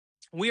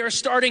We are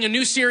starting a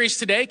new series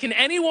today. Can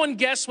anyone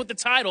guess what the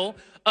title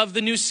of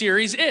the new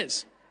series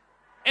is?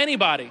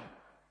 Anybody?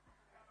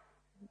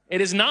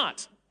 It is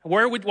not.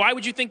 Why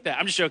would you think that?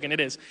 I'm just joking. It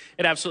is.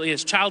 It absolutely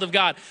is. Child of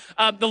God.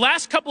 The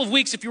last couple of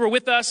weeks, if you were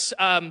with us,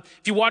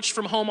 if you watched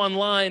from home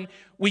online,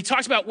 we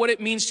talked about what it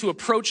means to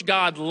approach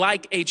God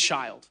like a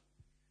child.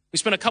 We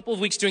spent a couple of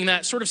weeks doing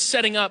that, sort of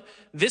setting up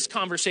this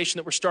conversation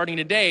that we're starting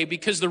today,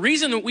 because the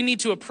reason that we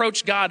need to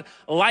approach God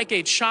like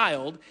a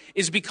child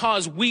is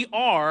because we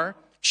are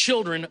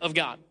children of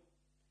God.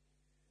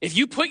 If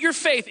you put your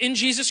faith in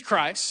Jesus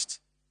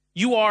Christ,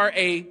 you are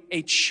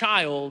a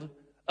child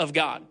of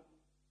God.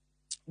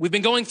 We've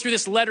been going through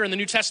this letter in the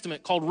New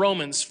Testament called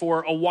Romans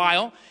for a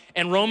while,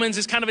 and Romans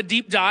is kind of a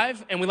deep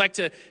dive, and we like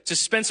to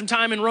spend some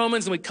time in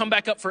Romans, and we come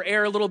back up for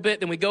air a little bit,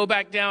 then we go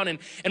back down.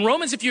 And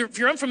Romans, if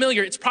you're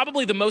unfamiliar, it's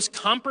probably the most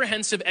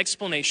comprehensive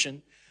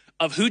explanation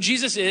of who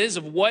Jesus is,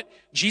 of what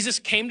Jesus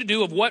came to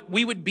do, of what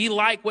we would be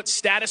like, what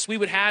status we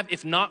would have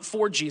if not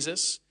for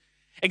Jesus.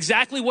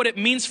 Exactly what it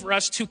means for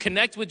us to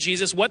connect with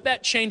Jesus, what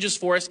that changes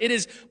for us. It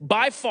is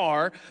by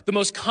far the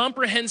most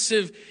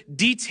comprehensive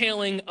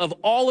detailing of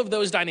all of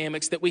those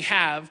dynamics that we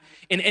have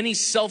in any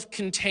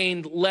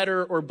self-contained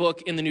letter or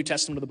book in the New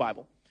Testament of the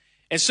Bible.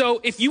 And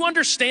so if you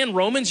understand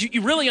Romans,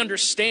 you really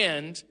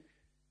understand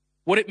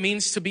what it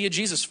means to be a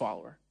Jesus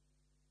follower.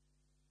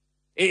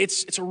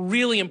 It's a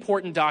really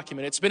important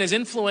document. It's been as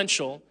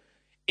influential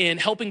in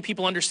helping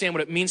people understand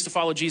what it means to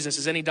follow Jesus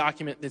as any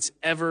document that's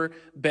ever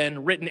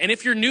been written. And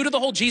if you're new to the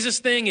whole Jesus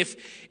thing, if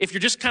you're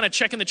just kind of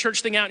checking the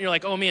church thing out and you're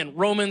like, oh man,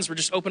 Romans, we're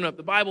just opening up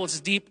the Bible, it's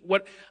deep,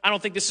 I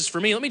don't think this is for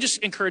me. Let me just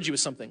encourage you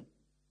with something.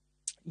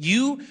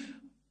 You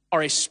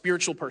are a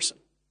spiritual person.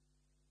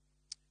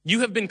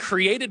 You have been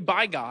created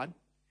by God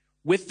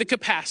with the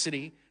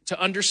capacity to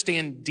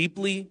understand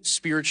deeply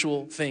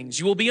spiritual things.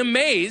 You will be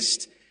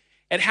amazed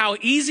at how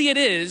easy it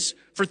is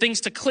for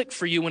things to click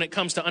for you when it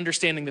comes to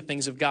understanding the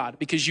things of God,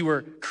 because you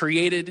were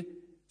created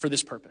for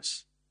this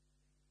purpose.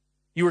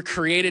 You were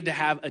created to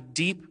have a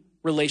deep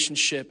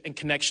relationship and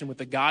connection with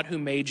the God who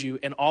made you,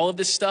 and all of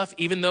this stuff,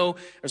 even though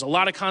there's a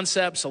lot of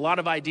concepts, a lot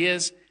of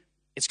ideas,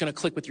 it's going to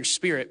click with your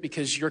spirit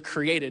because you're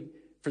created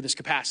for this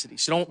capacity.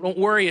 So don't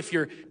worry if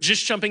you're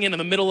just jumping in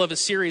the middle of a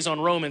series on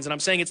Romans and I'm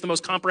saying it's the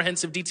most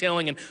comprehensive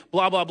detailing and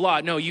blah, blah,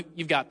 blah. No,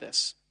 you've got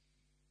this.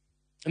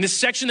 And this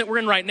section that we're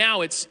in right now,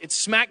 it's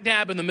smack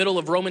dab in the middle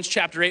of Romans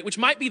chapter 8, which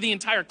might be the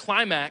entire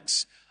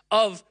climax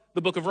of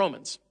the book of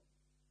Romans.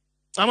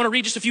 I'm going to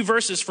read just a few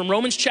verses from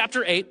Romans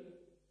chapter 8.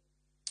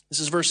 This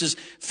is verses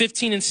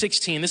 15 and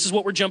 16. This is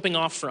what we're jumping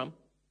off from.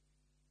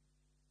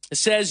 It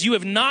says, "You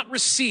have not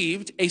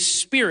received a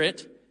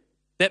spirit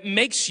that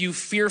makes you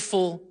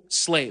fearful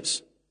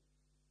slaves.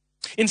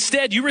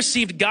 Instead, you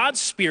received God's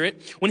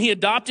Spirit when he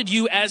adopted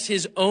you as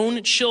his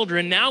own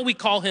children. Now we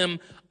call him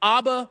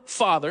Abba,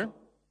 Father.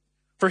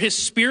 For his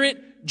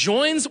Spirit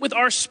joins with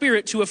our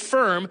spirit to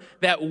affirm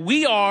that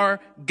we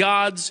are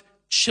God's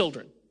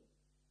children."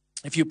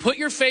 If you put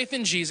your faith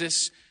in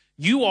Jesus,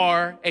 you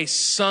are a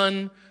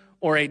son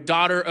or a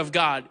daughter of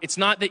God. It's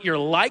not that you're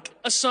like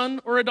a son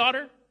or a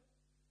daughter.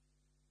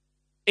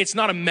 It's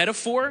not a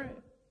metaphor.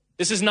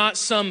 This is not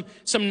some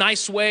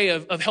nice way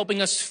of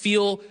helping us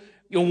feel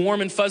warm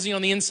and fuzzy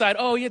on the inside.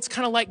 Oh, yeah, it's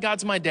kind of like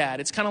God's my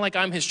dad. It's kind of like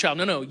I'm his child.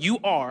 No, you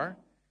are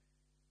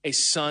a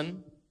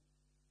son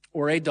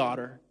or a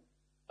daughter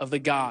of the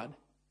God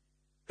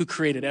who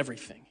created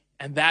everything.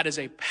 And that is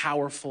a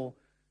powerful,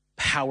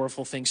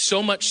 powerful thing.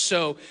 So much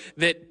so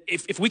that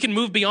if we can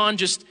move beyond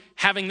just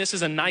having this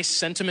as a nice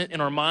sentiment in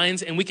our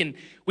minds, and we can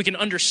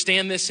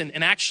understand this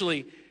and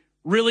actually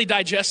really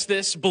digest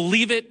this,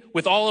 believe it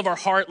with all of our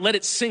heart, let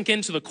it sink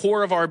into the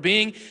core of our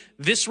being,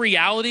 this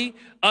reality,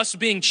 us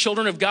being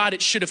children of God,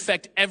 it should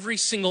affect every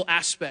single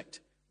aspect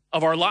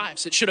of our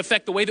lives. It should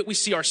affect the way that we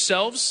see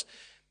ourselves.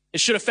 It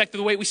should affect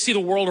the way we see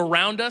the world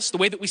around us, the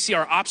way that we see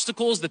our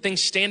obstacles, the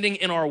things standing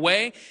in our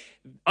way.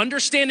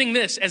 Understanding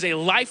this as a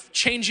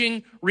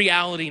life-changing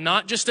reality,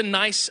 not just a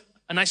nice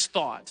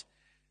thought,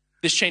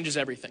 this changes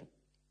everything.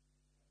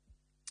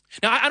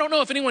 Now, I don't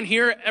know if anyone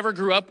here ever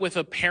grew up with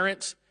a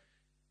parent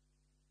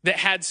that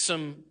had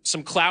some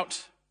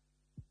clout.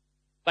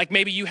 Like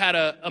maybe you had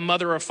a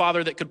mother or a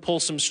father that could pull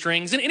some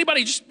strings. And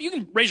anybody, you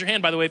can raise your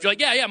hand, by the way, if you're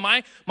like, yeah,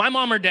 my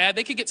mom or dad,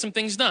 they could get some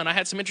things done. I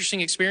had some interesting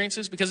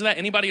experiences because of that.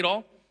 Anybody at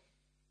all?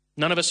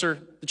 None of us are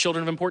the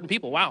children of important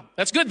people. Wow,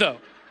 that's good though.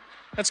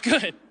 That's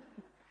good.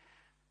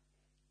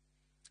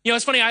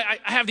 It's funny, I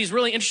have these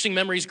really interesting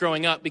memories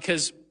growing up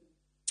because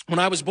when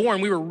I was born,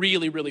 we were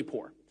really, really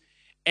poor.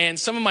 And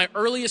some of my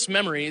earliest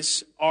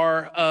memories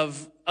are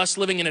of us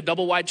living in a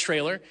double-wide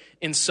trailer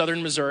in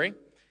southern Missouri.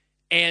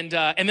 And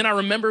then I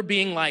remember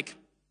being like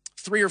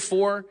 3 or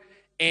 4,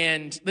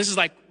 and this is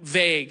like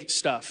vague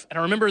stuff. And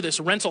I remember this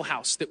rental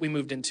house that we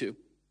moved into.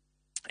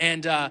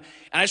 And I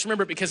just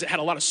remember it because it had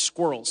a lot of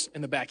squirrels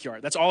in the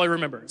backyard. That's all I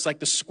remember. It's like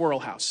the squirrel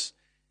house.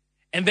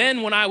 And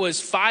then when I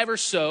was 5 or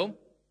so,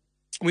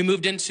 we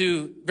moved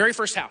into very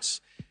first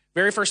house.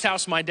 Very first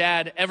house my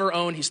dad ever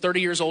owned. He's 30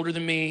 years older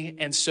than me.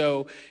 And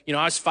so,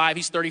 I was 5,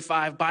 he's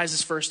 35, buys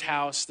his first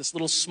house, this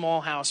little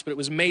small house, but it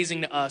was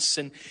amazing to us.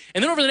 And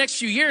then over the next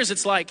few years,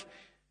 it's like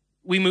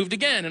we moved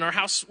again and our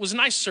house was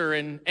nicer.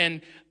 And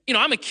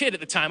I'm a kid at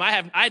the time.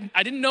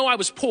 I didn't know I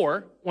was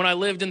poor when I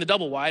lived in the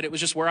double wide. It was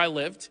just where I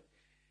lived.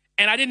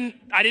 And I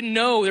didn't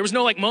know, there was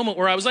no moment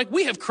where I was like,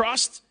 we have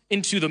crossed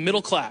into the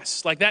middle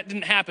class. Like that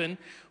didn't happen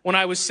when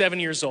I was 7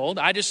 years old.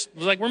 I just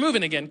was like, we're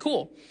moving again.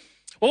 Cool.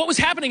 Well, what was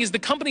happening is the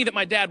company that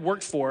my dad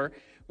worked for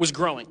was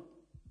growing.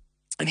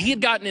 And he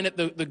had gotten in at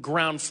the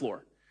ground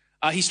floor.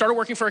 He started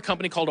working for a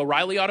company called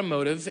O'Reilly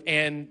Automotive,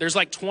 and there's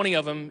like 20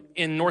 of them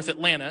in North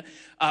Atlanta.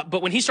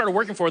 But when he started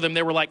working for them,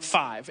 there were like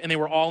 5, and they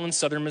were all in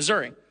southern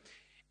Missouri.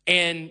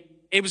 And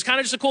it was kind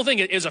of just a cool thing.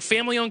 It was a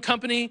family-owned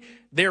company.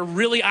 They're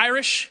really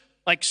Irish,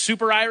 like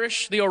super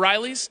Irish, the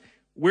O'Reillys.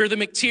 We're the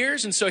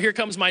McTeers, and so here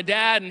comes my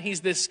dad, and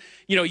he's this,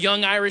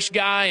 young Irish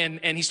guy,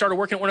 and he started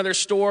working at one of their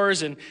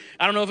stores, and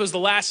I don't know if it was the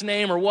last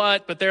name or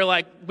what, but they're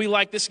like, we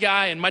like this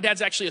guy, and my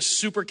dad's actually a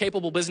super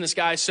capable business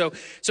guy, so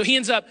he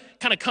ends up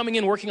kind of coming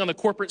in, working on the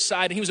corporate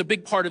side, and he was a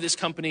big part of this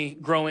company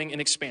growing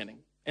and expanding.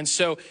 And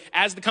so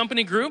as the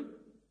company grew,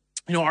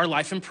 our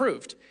life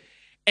improved.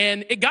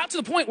 And it got to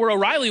the point where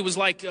O'Reilly was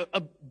like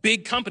a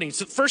big company. It's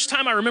the first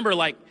time I remember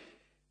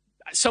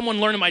someone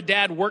learning my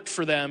dad worked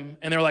for them,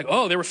 and they were like,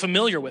 oh, they were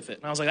familiar with it.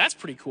 And I was like, that's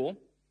pretty cool.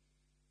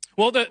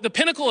 Well, the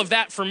pinnacle of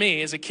that for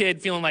me as a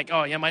kid, feeling like,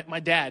 oh yeah, my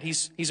dad,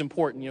 he's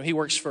important. He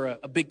works for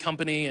a big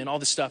company and all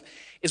this stuff,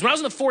 is when I was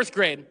in the 4th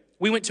grade,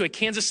 we went to a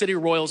Kansas City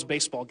Royals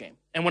baseball game.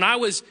 And when I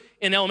was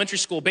in elementary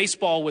school,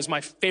 baseball was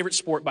my favorite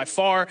sport by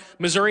far.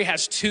 Missouri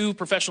has 2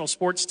 professional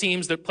sports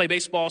teams that play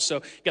baseball. So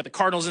you got the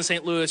Cardinals in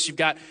St. Louis, you've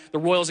got the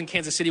Royals in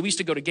Kansas City. We used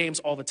to go to games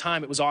all the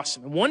time. It was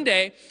awesome. And one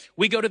day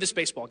we go to this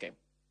baseball game.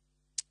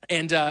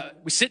 And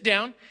we sit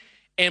down,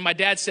 and my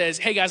dad says,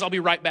 hey, guys, I'll be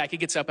right back. He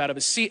gets up out of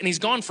his seat, and he's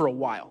gone for a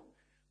while.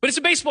 But it's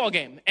a baseball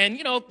game,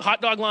 and,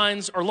 hot dog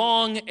lines are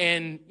long,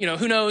 and,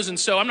 who knows? And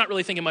so I'm not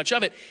really thinking much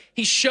of it.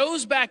 He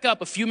shows back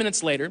up a few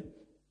minutes later,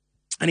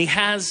 and he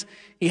has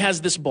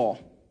this ball.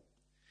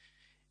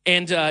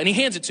 And he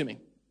hands it to me.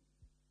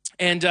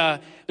 And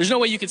there's no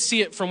way you could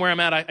see it from where I'm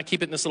at. I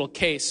keep it in this little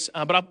case.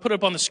 But I'll put it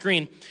up on the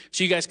screen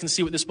so you guys can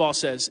see what this ball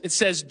says. It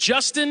says,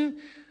 Justin,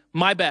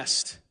 my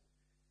best.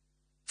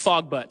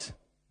 Fog butt.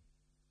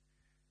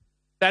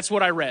 That's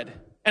what I read.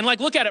 And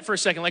look at it for a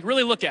second.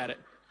 Really look at it.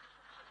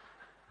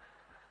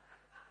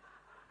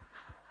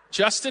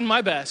 Justin,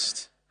 my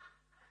best.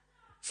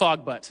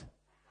 Fog butt.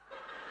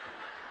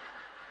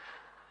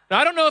 Now,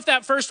 I don't know if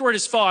that first word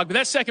is fog, but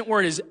that second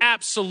word is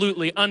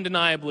absolutely,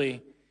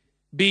 undeniably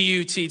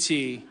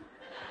B-U-T-T,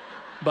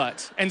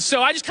 butt. And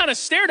so I just kind of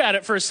stared at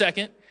it for a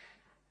second.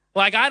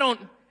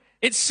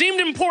 It seemed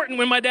important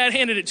when my dad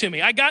handed it to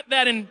me. I got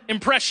that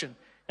impression.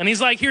 And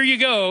he's like, here you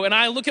go. And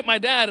I look at my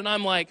dad and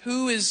I'm like,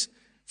 who is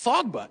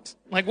fog butt?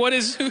 What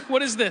is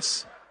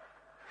this?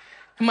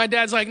 And my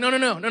dad's like,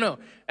 no.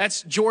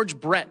 That's George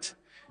Brett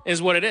is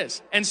what it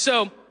is. And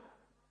so,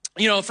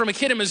 from a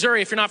kid in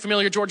Missouri, if you're not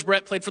familiar, George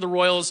Brett played for the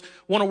Royals,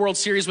 won a World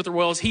Series with the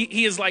Royals.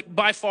 He is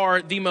by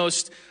far the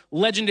most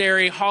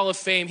legendary Hall of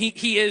Fame.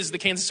 He is the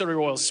Kansas City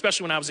Royals,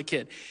 especially when I was a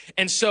kid.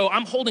 And so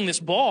I'm holding this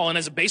ball, and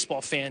as a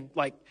baseball fan,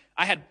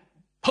 I had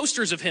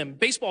posters of him,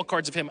 baseball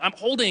cards of him. I'm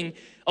holding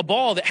a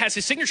ball that has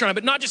his signature on it,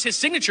 but not just his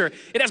signature.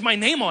 It has my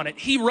name on it.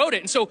 He wrote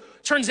it. And so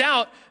turns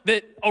out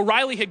that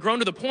O'Reilly had grown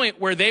to the point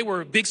where they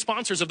were big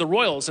sponsors of the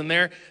Royals, and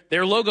their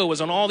logo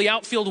was on all the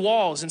outfield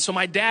walls. And so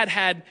my dad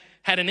had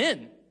an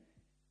in.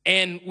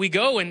 And we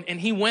go, and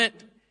he went,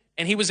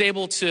 and he was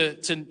able to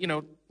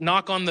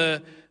knock on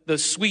the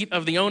suite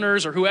of the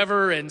owners or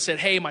whoever and said,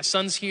 hey, my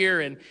son's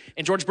here. And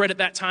George Brett at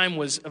that time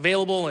was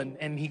available,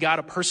 and he got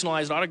a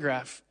personalized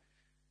autograph.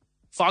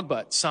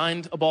 Fogbutt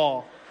signed a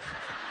ball,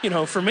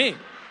 for me. It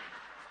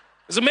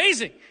was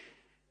amazing.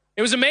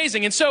 It was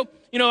amazing. And so,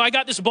 I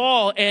got this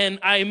ball, and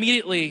I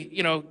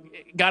immediately,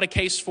 got a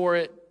case for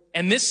it.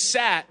 And this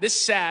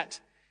sat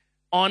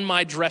on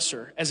my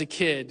dresser as a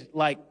kid,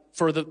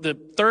 for the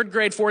 3rd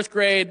grade, 4th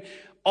grade,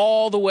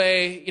 all the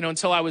way,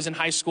 until I was in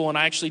high school. And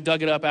I actually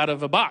dug it up out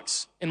of a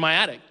box in my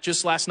attic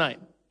just last night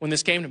when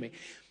this came to me.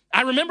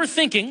 I remember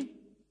thinking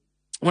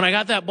when I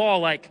got that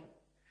ball,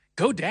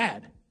 go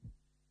Dad.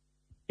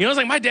 I was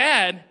like, my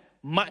dad,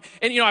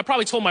 I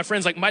probably told my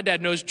friends, my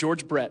dad knows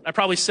George Brett. I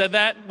probably said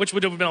that, which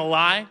would have been a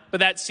lie,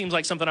 but that seems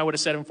like something I would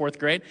have said in 4th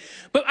grade.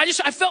 But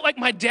I felt like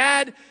my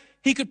dad,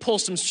 he could pull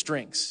some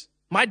strings.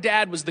 My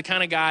dad was the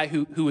kind of guy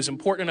who was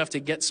important enough to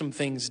get some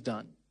things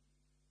done.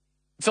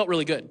 It felt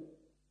really good.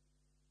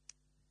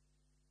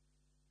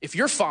 If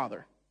your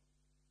father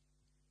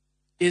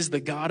is the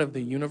God of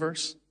the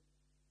universe,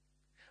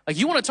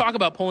 you want to talk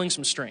about pulling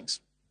some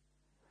strings.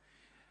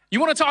 You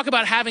want to talk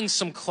about having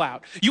some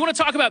clout. You want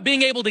to talk about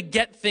being able to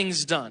get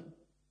things done.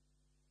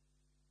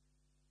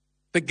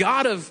 The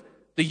God of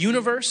the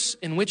universe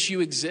in which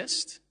you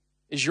exist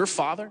is your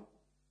Father.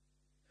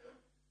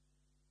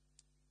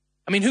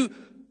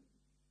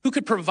 Who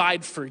could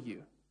provide for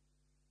you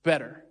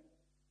better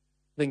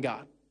than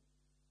God?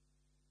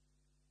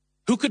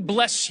 Who could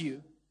bless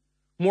you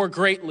more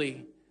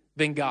greatly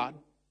than God?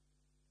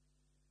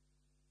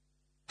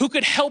 Who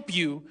could help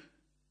you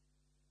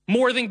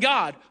more than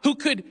God? Who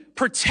could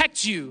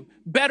protect you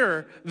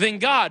better than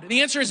God?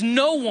 The answer is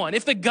no one.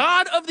 If the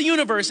God of the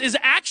universe is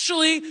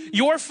actually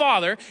your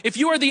Father, if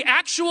you are the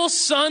actual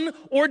son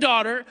or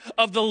daughter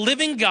of the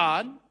living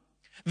God,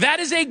 that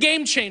is a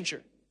game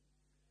changer.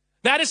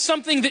 That is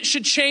something that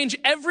should change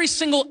every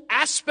single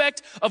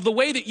aspect of the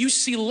way that you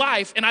see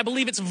life. And I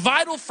believe it's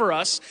vital for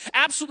us,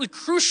 absolutely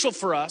crucial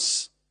for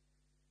us,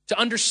 to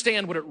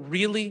understand what it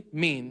really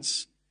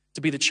means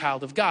to be the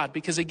child of God.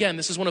 Because again,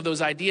 this is one of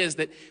those ideas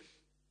that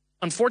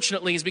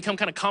unfortunately has become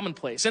kind of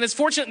commonplace. And it's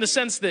fortunate in the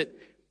sense that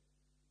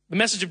the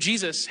message of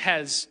Jesus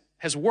has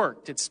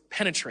worked. It's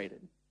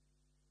penetrated.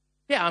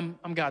 Yeah,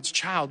 I'm God's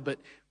child, but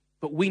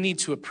we need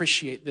to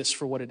appreciate this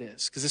for what it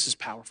is, because this is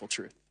powerful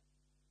truth.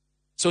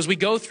 So as we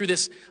go through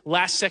this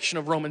last section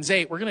of Romans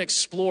 8, we're going to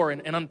explore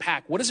and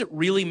unpack, what does it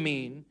really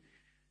mean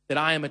that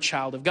I am a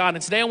child of God?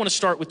 And today I want to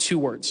start with two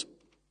words: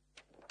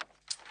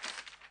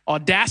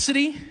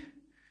 audacity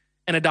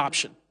and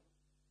adoption.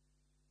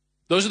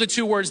 Those are the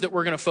two words that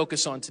we're going to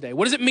focus on today.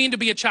 What does it mean to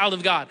be a child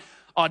of God?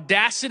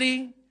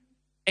 Audacity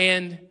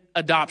and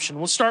adoption.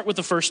 We'll start with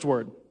the first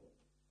word,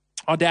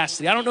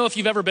 audacity. I don't know if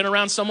you've ever been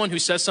around someone who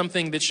says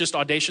something that's just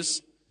audacious.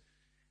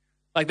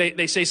 Like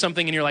they say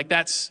something and you're like,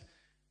 that's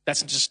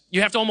just,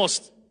 you have to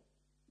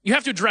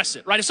address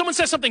it, right? If someone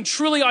says something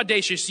truly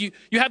audacious, you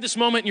have this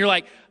moment and you're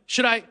like,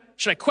 should I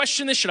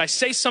question this? Should I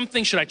say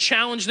something? Should I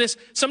challenge this?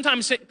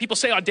 Sometimes people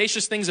say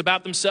audacious things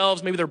about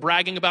themselves. Maybe they're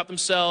bragging about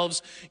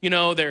themselves. You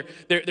know,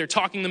 they're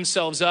talking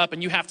themselves up,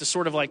 and you have to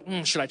sort of like,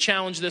 should I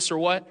challenge this or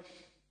what?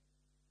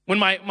 When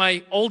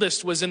my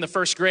oldest was in the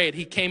first grade,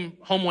 he came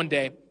home one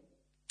day, and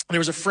there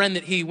was a friend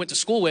that he went to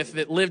school with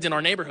that lived in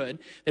our neighborhood.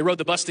 They rode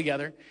the bus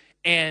together,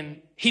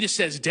 and he just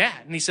says,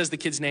 "Dad," and he says the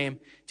kid's name.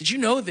 "Did you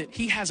know that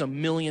he has $1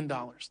 million?"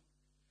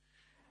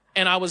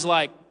 And I was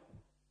like,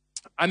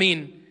 I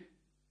mean,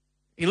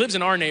 he lives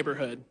in our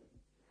neighborhood,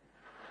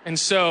 and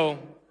so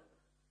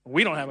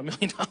we don't have $1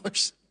 million,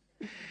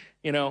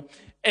 you know?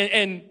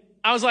 And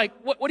I was like,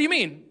 what do you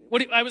mean?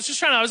 I was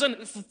going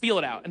to feel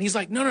it out. And he's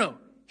like, no.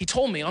 He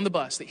told me on the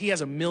bus that he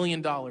has $1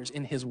 million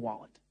in his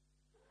wallet,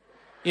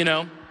 you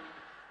know?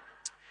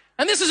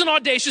 And this is an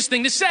audacious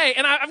thing to say.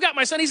 And I've got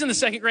my son, he's in the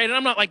second grade, and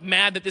I'm not like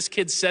mad that this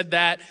kid said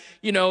that,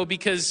 you know,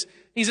 because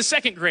he's a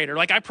second grader.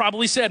 Like I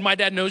probably said, my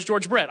dad knows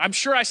George Brett. I'm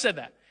sure I said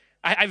that.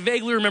 I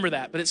vaguely remember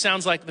that, but it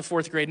sounds like the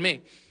fourth grade me.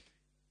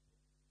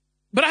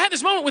 But I had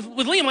this moment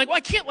with Liam, like, well,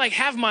 I can't like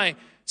have my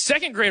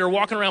second grader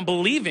walking around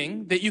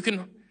believing that you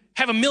can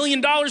have $1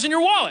 million in your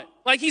wallet.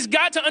 Like he's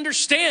got to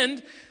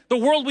understand the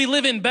world we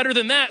live in better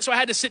than that. So I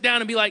had to sit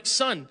down and be like,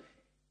 son,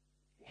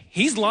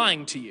 he's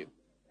lying to you.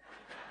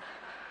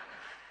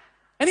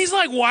 And he's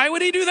like, why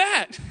would he do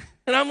that?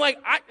 And I'm like,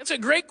 that's a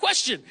great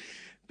question.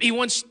 He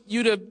wants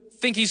you to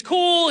think he's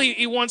cool.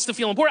 He wants to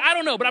feel important. I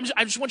don't know, but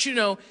I just want you to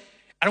know,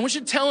 I don't want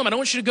you to tell him. I don't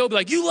want you to go be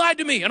like, you lied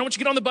to me. I don't want you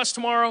to get on the bus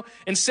tomorrow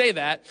and say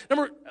that.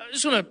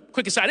 Just want a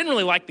quick aside. I didn't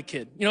really like the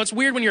kid. You know, it's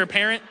weird when you're a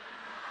parent.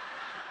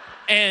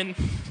 And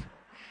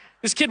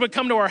this kid would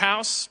come to our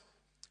house.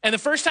 And the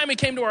first time he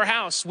came to our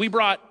house, we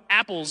brought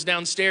apples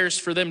downstairs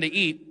for them to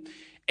eat.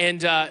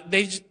 And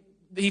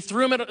he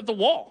threw them at the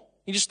wall.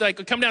 He just like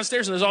would come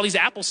downstairs and there's all these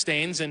apple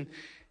stains. And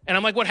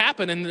I'm like, what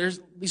happened? And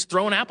he's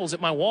throwing apples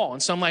at my wall.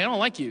 And so I'm like, I don't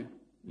like you.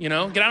 You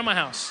know, get out of my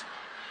house.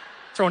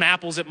 Throwing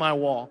apples at my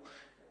wall.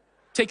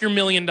 Take your $1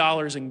 million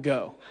and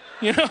go,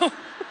 you know?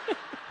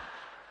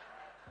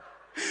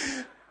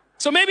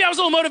 So maybe I was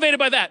a little motivated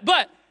by that.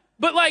 But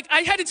like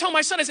I had to tell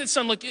my son, I said,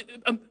 son, look, you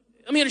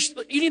need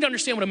to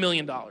understand what $1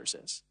 million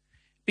is.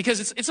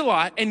 Because it's a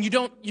lot, and you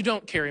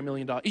don't carry $1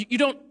 million. You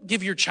don't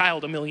give your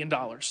child $1 million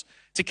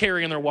to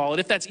carry in their wallet,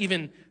 if that's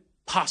even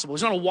possible.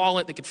 There's not a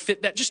wallet that could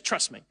fit that. Just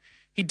trust me.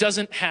 He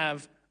doesn't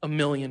have $1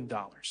 million.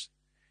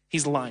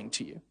 He's lying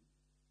to you.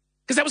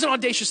 Because that was an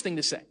audacious thing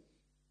to say.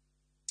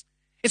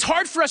 It's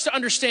hard for us to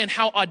understand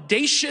how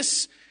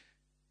audacious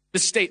the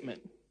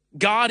statement,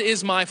 God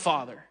is my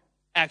Father,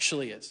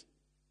 actually is.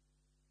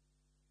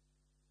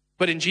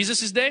 But in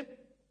Jesus' day,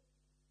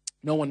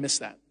 no one missed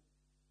that.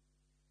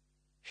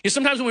 You know,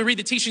 sometimes when we read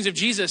the teachings of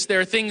Jesus, there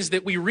are things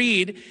that we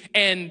read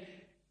and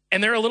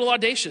they're a little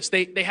audacious.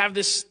 They have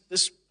this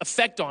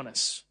effect on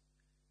us.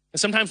 And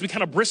sometimes we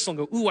kind of bristle and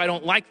go, ooh, I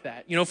don't like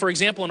that. You know, for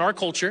example, in our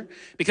culture,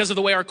 because of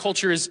the way our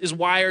culture is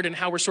wired and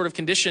how we're sort of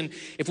conditioned,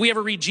 if we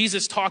ever read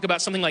Jesus talk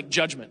about something like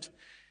judgment,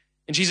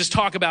 and Jesus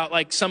talk about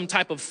like some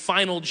type of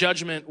final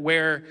judgment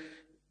where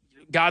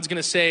God's going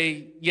to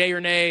say yay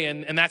or nay,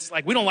 and that's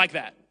like, we don't like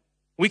that.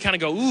 We kind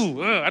of go,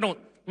 ooh, I don't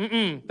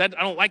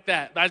like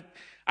that.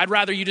 I'd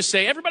rather you just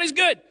say, everybody's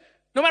good,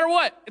 no matter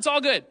what, it's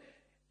all good.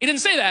 He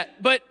didn't say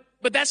that, but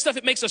that stuff,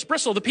 it makes us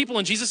bristle. The people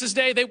in Jesus'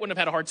 day, they wouldn't have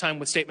had a hard time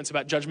with statements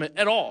about judgment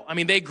at all. I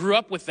mean, they grew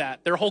up with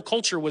that. Their whole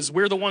culture was,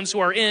 we're the ones who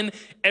are in,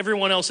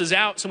 everyone else is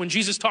out. So when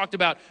Jesus talked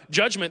about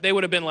judgment, they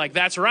would have been like,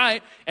 that's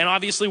right. And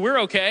obviously we're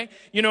okay.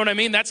 You know what I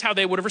mean? That's how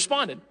they would have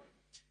responded.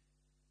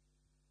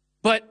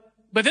 But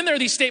But then there are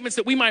these statements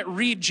that we might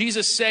read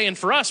Jesus say, and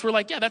for us, we're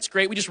like, yeah, that's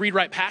great. We just read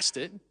right past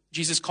it.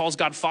 Jesus calls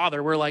God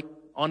Father. We're like,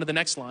 on to the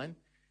next line.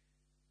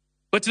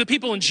 But to the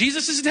people in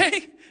Jesus'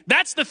 day,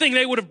 that's the thing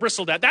they would have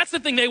bristled at. That's the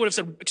thing they would have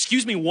said,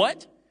 excuse me,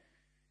 what?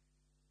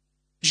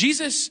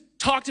 Jesus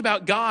talked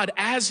about God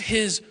as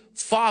his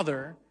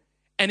Father,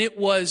 and it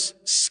was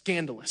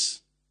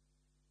scandalous.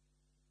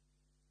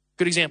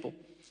 Good example,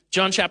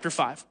 John chapter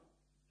 5.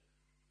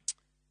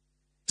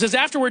 It says,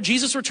 afterward,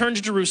 Jesus returned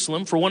to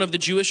Jerusalem for one of the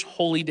Jewish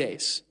holy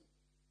days.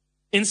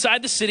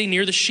 Inside the city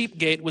near the sheep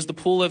gate was the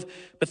pool of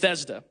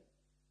Bethesda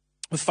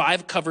with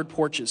 5 covered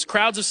porches.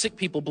 Crowds of sick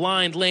people,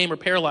 blind, lame, or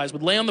paralyzed,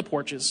 would lay on the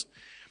porches.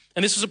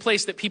 And this was a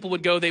place that people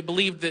would go. They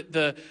believed that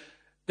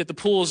the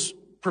pools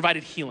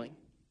provided healing.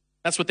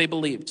 That's what they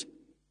believed.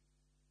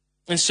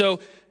 And so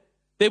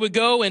they would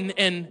go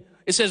and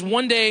it says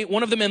one day,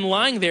 one of the men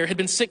lying there had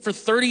been sick for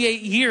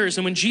 38 years.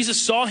 And when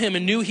Jesus saw him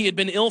and knew he had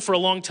been ill for a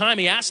long time,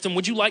 he asked him,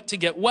 would you like to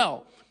get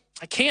well?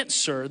 I can't,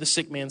 sir, the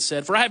sick man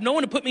said, for I have no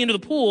one to put me into the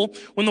pool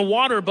when the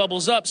water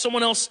bubbles up.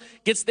 Someone else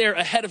gets there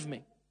ahead of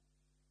me.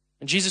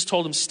 And Jesus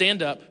told him,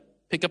 stand up,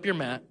 pick up your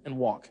mat, and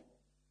walk.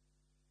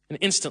 And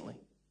instantly,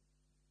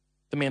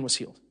 the man was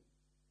healed.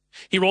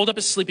 He rolled up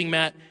his sleeping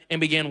mat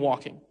and began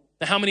walking.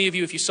 Now, how many of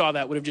you, if you saw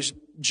that, would have just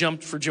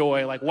jumped for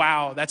joy? Like,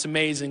 wow, that's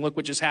amazing. Look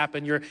what just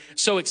happened. You're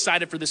so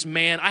excited for this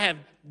man. I have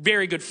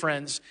very good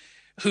friends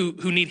who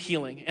need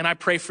healing, and I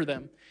pray for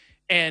them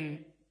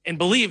and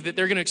believe that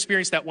they're going to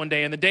experience that one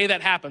day. And the day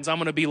that happens, I'm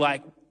going to be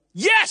like,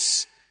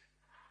 yes!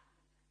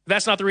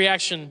 That's not the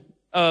reaction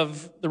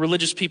of the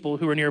religious people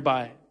who are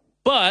nearby.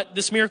 But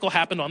this miracle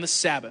happened on the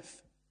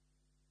Sabbath,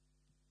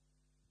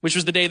 which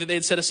was the day that they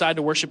had set aside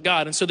to worship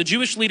God. And so the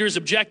Jewish leaders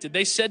objected.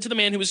 They said to the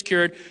man who was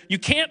cured, you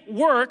can't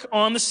work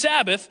on the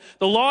Sabbath.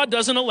 The law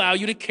doesn't allow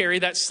you to carry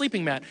that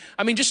sleeping mat.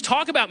 I mean, just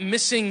talk about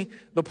missing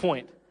the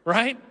point,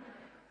 right?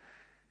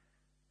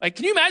 Like,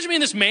 can you imagine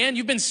being this man?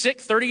 You've been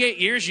sick 38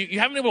 years. You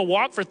haven't been able to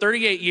walk for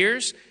 38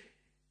 years.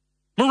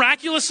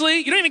 Miraculously,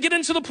 you don't even get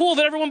into the pool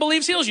that everyone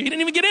believes heals you. You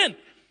didn't even get in.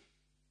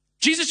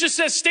 Jesus just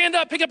says, stand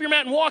up, pick up your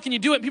mat and walk, and you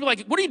do it. And people are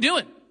like, what are you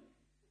doing?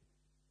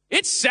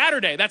 It's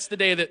Saturday. That's the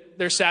day that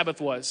their Sabbath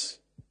was.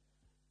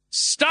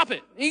 Stop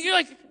it. And you're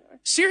like,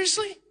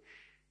 seriously?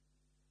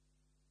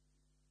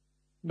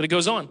 But it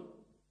goes on.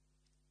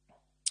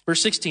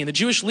 Verse 16, the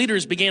Jewish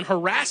leaders began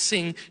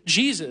harassing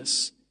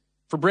Jesus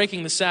for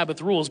breaking the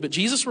Sabbath rules. But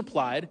Jesus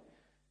replied,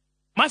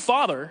 my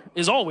Father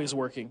is always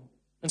working,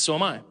 and so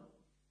am I.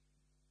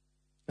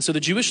 And so the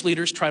Jewish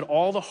leaders tried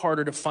all the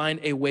harder to find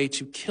a way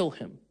to kill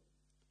him.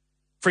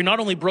 For he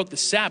not only broke the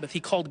Sabbath, he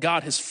called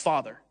God his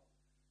Father,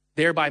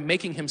 thereby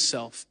making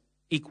himself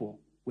equal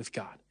with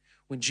God.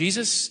 When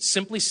Jesus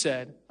simply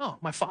said, oh,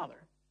 my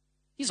Father,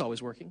 he's always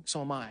working,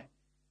 so am I.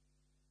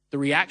 The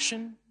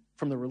reaction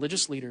from the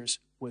religious leaders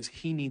was,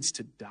 he needs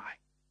to die.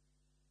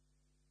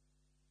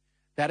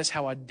 That is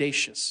how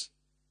audacious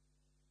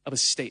of a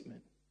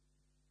statement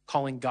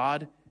calling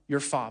God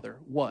your Father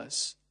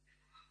was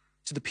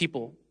to the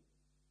people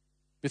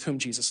with whom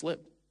Jesus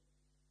lived.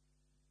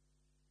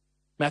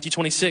 Matthew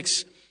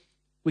 26,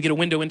 we get a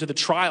window into the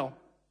trial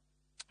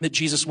that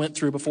Jesus went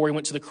through before he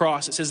went to the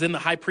cross. It says, then the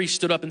high priest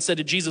stood up and said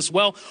to Jesus,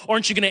 well,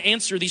 aren't you going to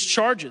answer these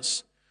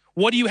charges?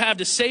 What do you have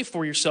to say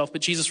for yourself?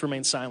 But Jesus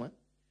remained silent.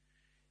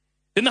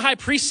 Then the high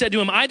priest said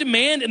to him, I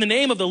demand in the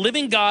name of the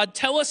living God,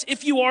 tell us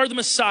if you are the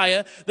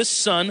Messiah, the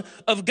Son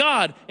of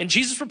God. And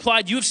Jesus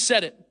replied, you have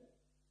said it.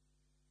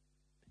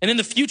 And in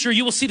the future,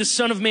 you will see the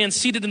Son of Man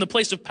seated in the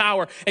place of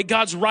power at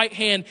God's right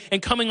hand and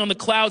coming on the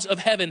clouds of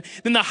heaven.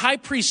 Then the high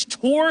priest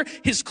tore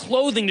his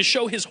clothing to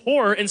show his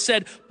horror and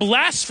said,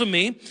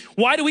 blasphemy.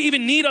 Why do we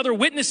even need other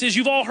witnesses?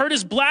 You've all heard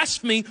his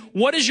blasphemy.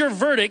 What is your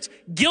verdict?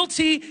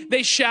 Guilty,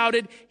 they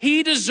shouted.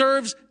 He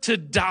deserves to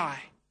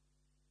die.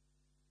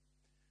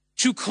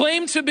 To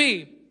claim to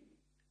be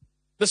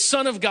the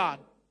Son of God,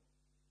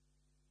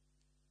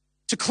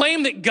 to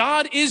claim that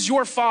God is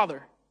your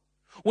Father,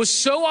 was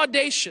so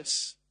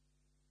audacious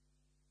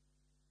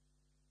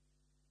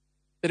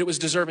that it was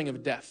deserving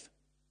of death.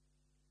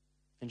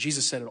 And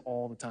Jesus said it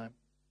all the time.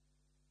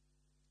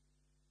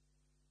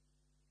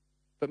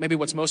 But maybe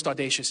what's most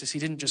audacious is he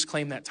didn't just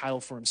claim that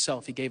title for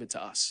himself, he gave it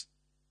to us.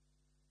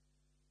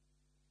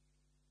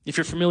 If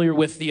you're familiar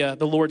with the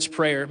Lord's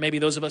Prayer, maybe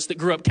those of us that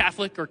grew up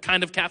Catholic or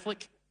kind of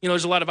Catholic, you know,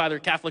 there's a lot of either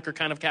Catholic or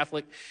kind of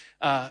Catholic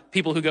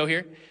people who go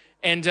here.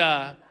 And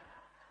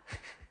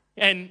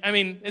I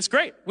mean, it's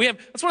great.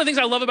 That's one of the things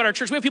I love about our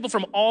church. We have people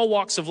from all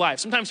walks of life.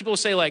 Sometimes people will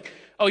say like,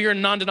 oh, you're a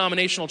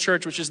non-denominational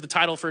church, which is the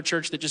title for a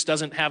church that just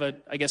doesn't have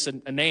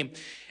a name.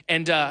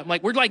 And I'm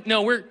like, we're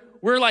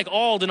like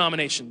all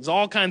denominations,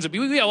 all kinds of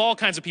people. We have all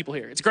kinds of people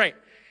here. It's great.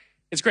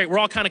 It's great. We're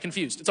all kind of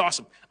confused. It's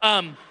awesome.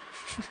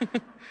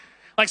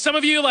 Like some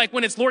of you, like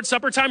when it's Lord's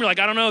Supper time, you're like,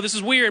 I don't know, this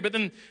is weird. But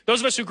then those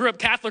of us who grew up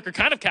Catholic or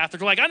kind of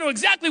Catholic are like, I know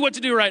exactly what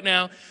to do right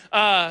now.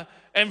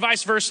 And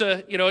vice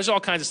versa. You know, there's all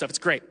kinds of stuff. It's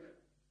great.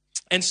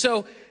 And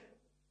so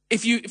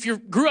if you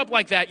grew up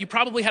like that, you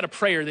probably had a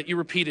prayer that you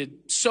repeated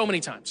so many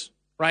times,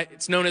 right?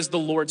 It's known as the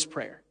Lord's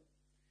Prayer.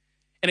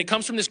 And it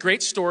comes from this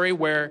great story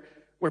where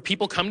where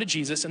people come to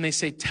Jesus and they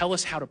say, tell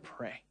us how to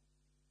pray.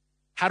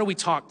 How do we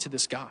talk to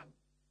this God?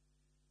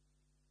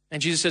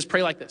 And Jesus says,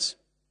 pray like this.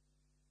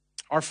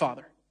 Our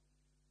Father,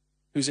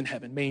 who's in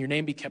heaven, may your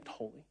name be kept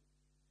holy.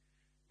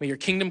 May your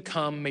kingdom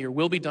come. May your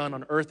will be done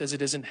on earth as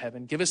it is in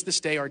heaven. Give us this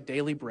day our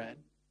daily bread.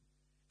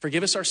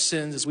 Forgive us our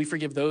sins as we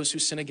forgive those who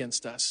sin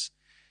against us.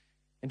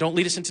 And don't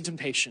lead us into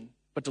temptation,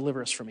 but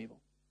deliver us from evil.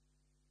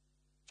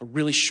 It's a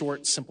really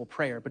short, simple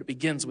prayer, but it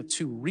begins with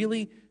two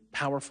really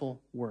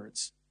powerful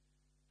words.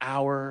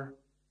 Our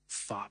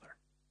Father.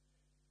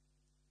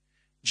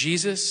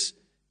 Jesus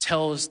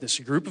tells this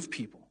group of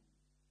people,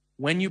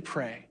 when you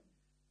pray,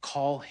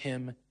 call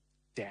him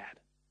Dad.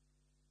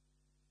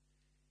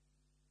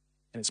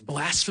 And as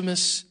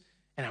blasphemous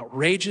and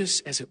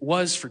outrageous as it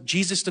was for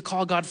Jesus to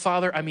call God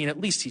Father, I mean, at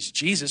least he's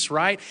Jesus,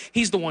 right?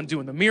 He's the one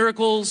doing the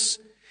miracles.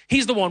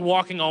 He's the one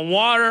walking on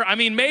water. I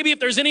mean, maybe if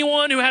there's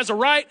anyone who has a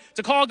right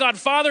to call God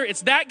Father,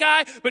 it's that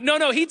guy. But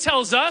no, he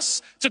tells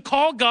us to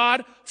call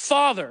God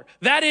Father.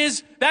 That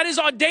is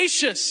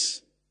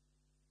audacious.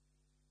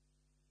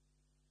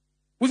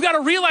 We've got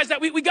to realize that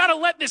we got to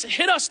let this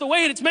hit us the way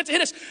it's meant to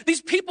hit us.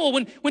 These people,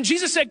 when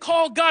Jesus said,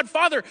 call God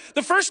Father,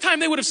 the first time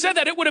they would have said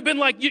that, it would have been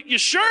like, you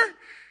sure?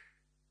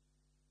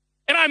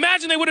 And I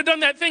imagine they would have done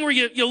that thing where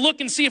you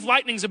look and see if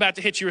lightning's about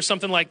to hit you or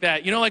something like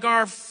that. You know, like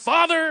our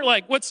Father,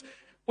 like what's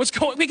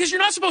going, because you're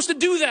not supposed to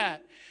do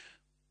that.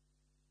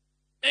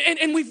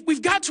 And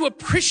we've got to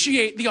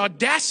appreciate the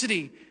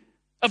audacity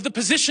of the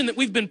position that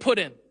we've been put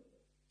in.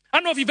 I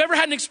don't know if you've ever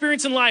had an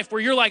experience in life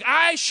where you're like,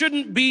 I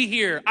shouldn't be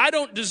here. I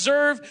don't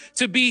deserve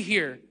to be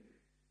here.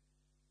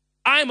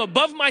 I am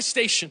above my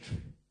station.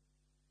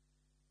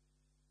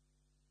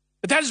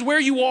 But that is where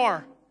you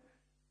are.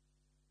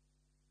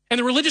 And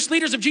the religious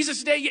leaders of Jesus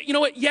today, you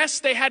know what? Yes,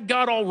 they had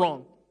God all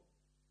wrong.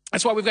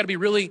 That's why we've got to be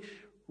really,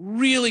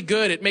 really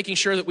good at making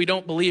sure that we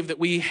don't believe that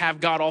we have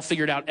God all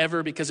figured out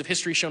ever, because if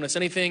history's shown us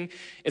anything,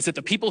 it's that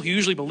the people who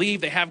usually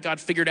believe they have God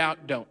figured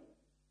out don't.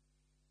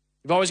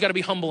 You've always got to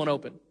be humble and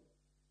open.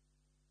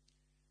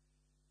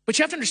 But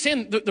you have to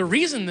understand the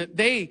reason that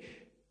they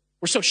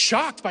were so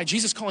shocked by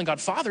Jesus calling God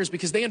Father is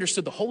because they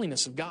understood the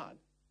holiness of God.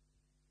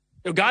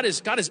 You know, God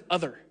is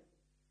other.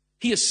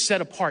 He is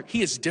set apart.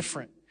 He is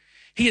different.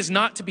 He is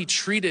not to be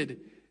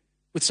treated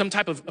with some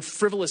type of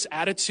frivolous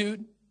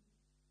attitude.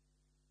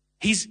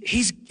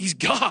 He's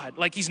God.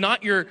 Like he's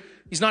not your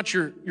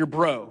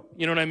bro.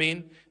 You know what I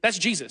mean? That's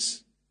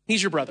Jesus.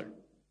 He's your brother.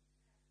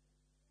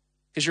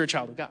 Because you're a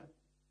child of God.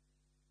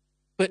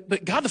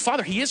 But God the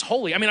Father, he is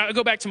holy. I mean, I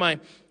go back to my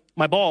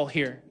ball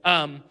here.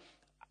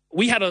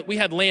 We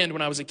had land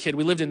when I was a kid.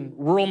 We lived in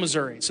rural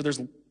Missouri, so there's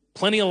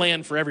plenty of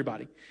land for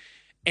everybody.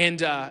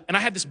 And I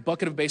had this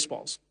bucket of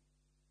baseballs,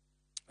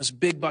 this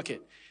big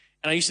bucket.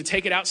 And I used to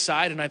take it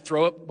outside and I'd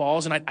throw up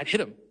balls and I'd hit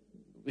them.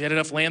 We had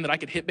enough land that I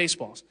could hit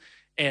baseballs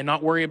and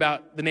not worry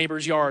about the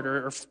neighbor's yard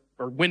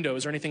or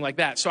windows or anything like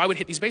that. So I would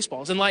hit these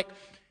baseballs. And like,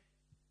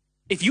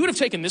 if you would have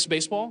taken this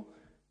baseball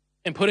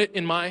and put it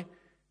in my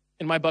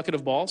bucket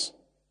of balls,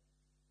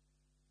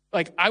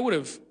 like I would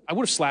have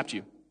slapped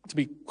you, to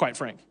be quite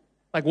frank.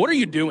 Like, what are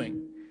you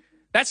doing?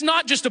 That's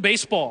not just a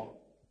baseball.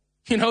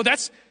 You know,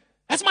 that's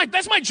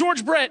my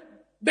George Brett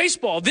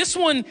baseball. This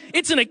one,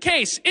 it's in a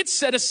case. It's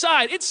set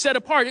aside. It's set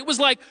apart. It was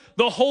like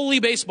the holy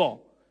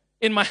baseball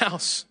in my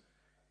house.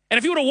 And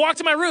if you would have walked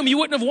in my room, you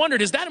wouldn't have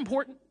wondered, is that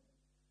important?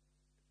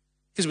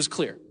 Because it was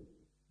clear.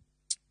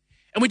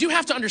 And we do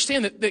have to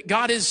understand that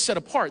God is set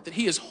apart, that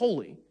he is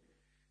holy,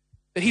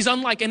 that he's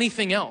unlike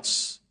anything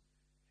else.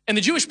 And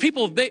the Jewish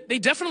people, they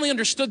definitely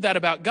understood that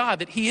about God,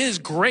 that he is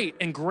great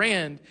and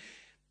grand,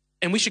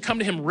 and we should come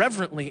to him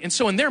reverently. And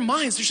so in their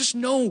minds, there's just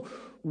no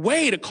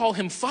way to call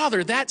him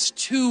Father. That's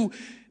too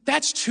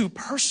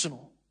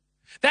personal.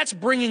 That's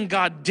bringing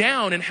God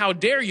down, and how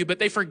dare you? But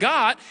they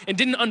forgot and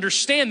didn't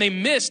understand. They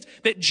missed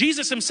that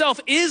Jesus himself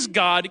is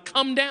God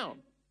come down.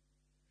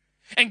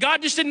 And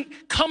God just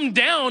didn't come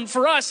down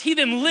for us. He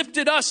then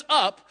lifted us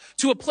up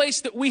to a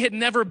place that we had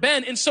never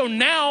been. And so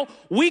now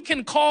we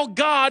can call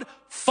God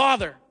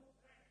Father.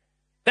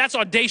 That's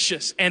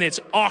audacious and it's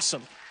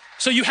awesome.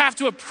 So you have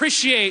to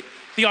appreciate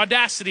the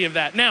audacity of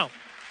that. Now,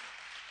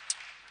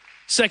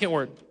 second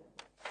word,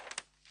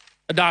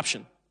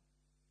 adoption.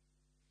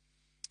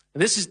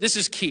 This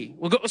is key.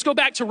 Let's go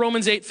back to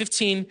Romans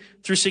 8:15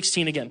 through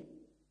 16 again.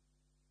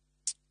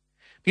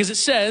 Because it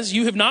says,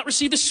 you have not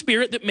received a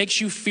spirit that makes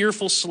you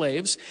fearful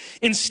slaves.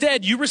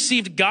 Instead, you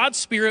received God's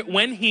Spirit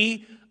when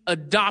he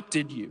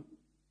adopted you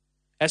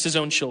as his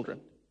own children.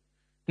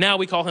 Now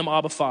we call him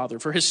Abba Father,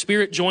 for his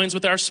Spirit joins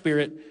with our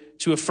spirit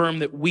to affirm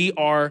that we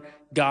are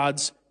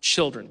God's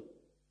children.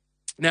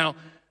 Now,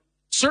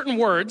 certain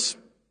words,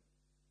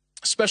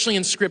 especially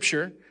in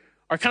Scripture,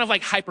 are kind of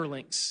like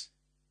hyperlinks.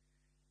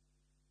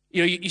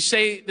 You know, you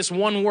say this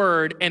one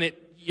word and if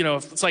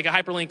it's like a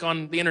hyperlink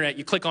on the internet,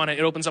 you click on it,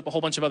 it opens up a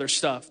whole bunch of other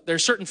stuff. There are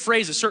certain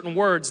phrases, certain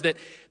words that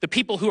the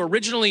people who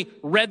originally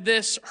read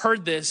this,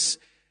 heard this,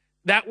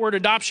 that word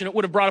adoption, it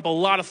would have brought up a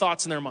lot of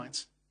thoughts in their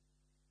minds.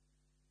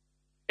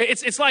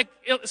 It's like,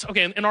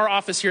 okay, in our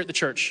office here at the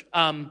church,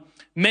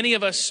 Many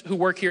of us who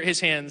work here at His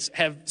Hands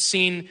have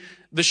seen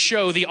the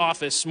show The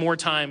Office more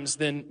times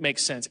than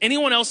makes sense.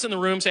 Anyone else in the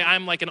room say,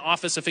 I'm like an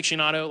Office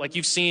aficionado? Like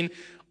you've seen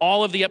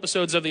all of the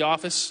episodes of The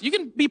Office? You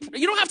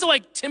don't have to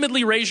like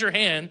timidly raise your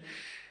hand,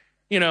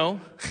 you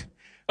know.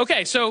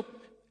 Okay, so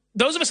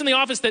those of us in the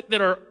office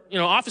that are,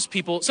 office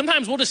people,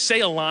 sometimes we'll just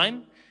say a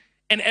line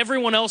and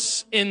everyone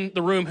else in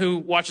the room who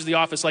watches The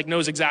Office like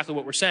knows exactly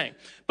what we're saying.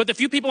 But the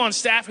few people on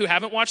staff who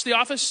haven't watched The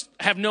Office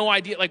have no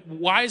idea, like,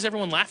 why is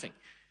everyone laughing?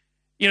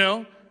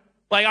 You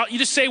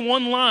just say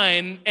one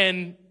line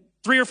and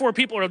 3 or 4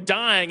 people are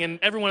dying and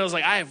everyone else is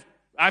like,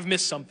 I've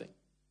missed something,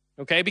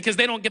 okay? Because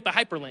they don't get the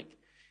hyperlink.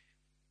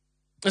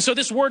 And so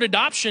this word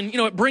adoption,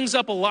 it brings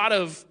up a lot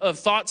of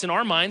thoughts in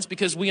our minds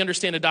because we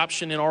understand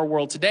adoption in our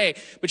world today.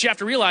 But you have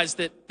to realize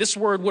that this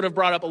word would have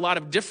brought up a lot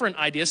of different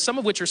ideas, some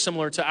of which are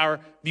similar to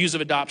our views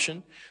of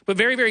adoption, but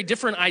very, very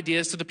different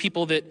ideas to the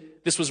people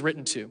that this was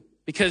written to.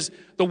 Because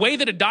the way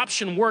that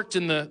adoption worked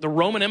in the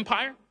Roman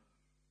Empire,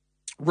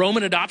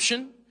 Roman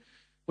adoption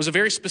was a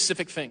very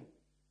specific thing.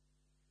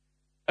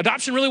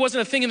 Adoption really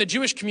wasn't a thing in the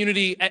Jewish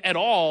community at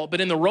all,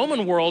 but in the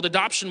Roman world,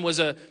 adoption was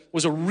a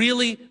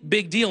really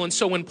big deal. And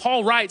so when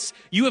Paul writes,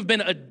 you have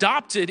been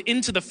adopted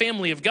into the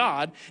family of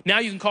God, now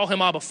you can call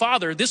him Abba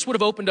Father, this would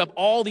have opened up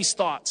all these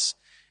thoughts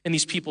in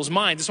these people's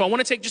minds. And so I want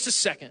to take just a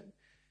second.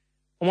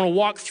 I want to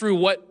walk through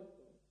what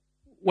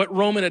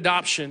Roman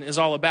adoption is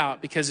all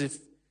about, because if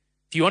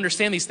you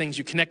understand these things,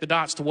 you connect the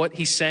dots to what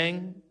he's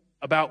saying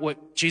about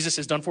what Jesus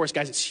has done for us.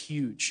 Guys, it's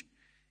huge.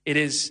 It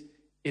is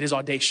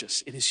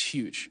audacious. It is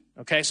huge.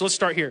 Okay, so let's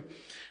start here.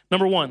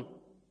 Number 1,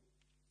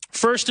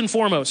 first and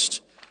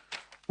foremost,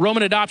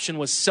 Roman adoption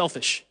was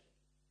selfish.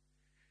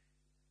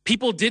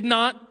 People did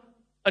not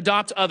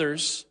adopt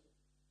others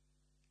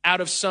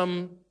out of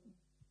some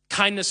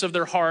kindness of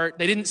their heart.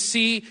 They didn't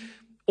see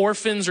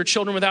orphans or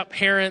children without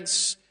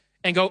parents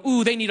and go,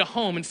 ooh, they need a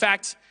home. In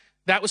fact,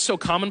 that was so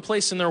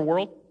commonplace in their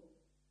world,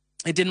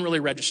 it didn't really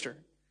register.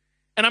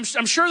 And I'm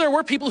sure there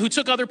were people who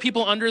took other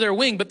people under their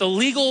wing, but the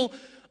legal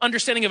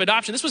understanding of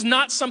adoption, this was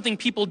not something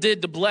people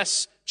did to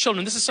bless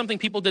children. This is something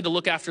people did to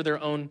look after their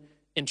own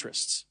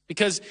interests.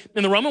 Because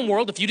in the Roman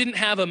world, if you didn't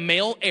have a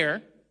male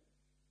heir,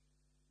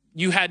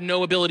 you had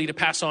no ability to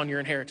pass on your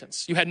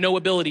inheritance. You had no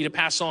ability to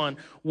pass on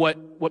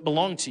what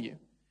belonged to you.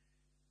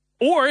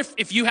 Or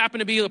if you happen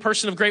to be a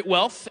person of great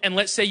wealth, and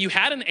let's say you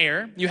had an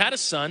heir, you had a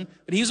son,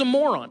 but he's a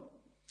moron.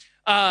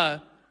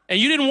 And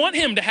you didn't want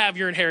him to have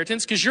your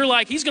inheritance because you're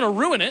like, he's going to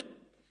ruin it.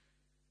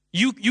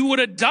 You would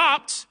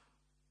adopt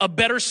a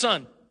better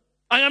son.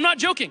 I'm not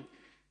joking.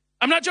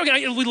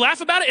 We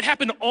laugh about it. It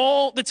happened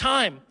all the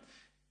time.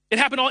 It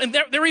happened and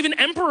there were even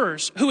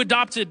emperors who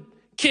adopted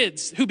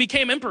kids who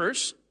became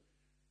emperors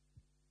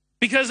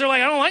because they're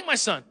like, I don't like my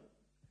son.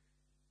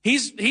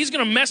 He's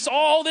going to mess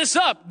all this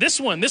up. This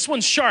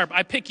one's sharp.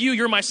 I pick you.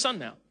 You're my son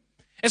now.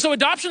 And so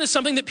adoption is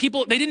something that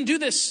they didn't do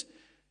this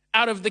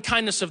out of the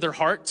kindness of their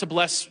heart to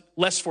bless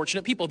less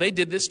fortunate people. They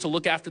did this to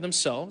look after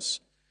themselves,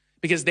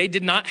 because they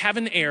did not have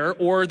an heir,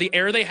 or the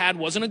heir they had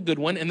wasn't a good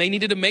one, and they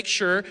needed to make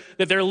sure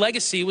that their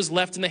legacy was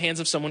left in the hands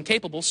of someone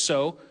capable,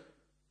 so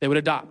they would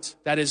adopt.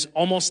 That is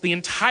almost the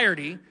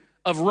entirety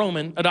of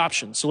Roman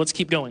adoption. So let's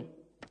keep going.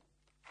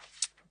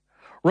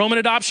 Roman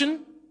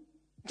adoption,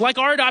 like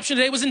our adoption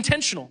today, was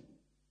intentional.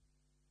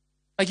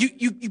 Like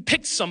you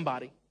picked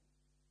somebody.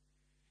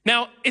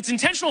 Now, it's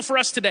intentional for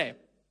us today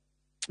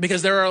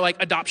because there are like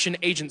adoption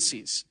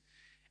agencies.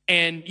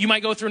 And you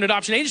might go through an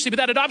adoption agency, but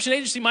that adoption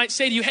agency might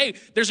say to you, hey,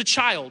 there's a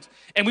child,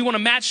 and we want to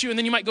match you. And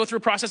then you might go through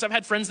a process. I've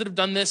had friends that have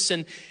done this,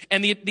 and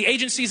the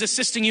agency is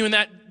assisting you in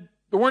that.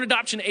 There weren't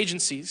adoption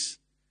agencies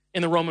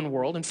in the Roman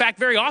world. In fact,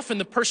 very often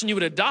the person you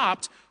would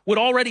adopt would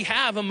already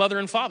have a mother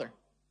and father.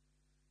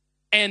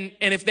 And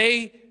if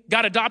they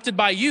got adopted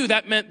by you,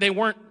 that meant they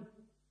weren't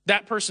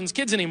that person's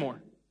kids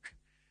anymore.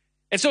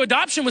 And so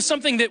adoption was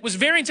something that was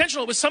very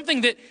intentional. It was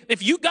something that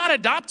if you got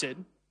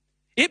adopted,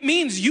 it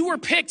means you were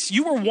picked,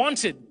 you were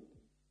wanted.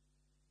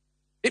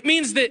 It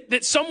means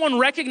that someone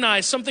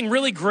recognized something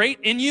really great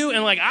in you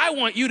and like, I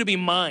want you to be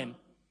mine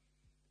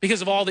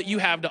because of all that you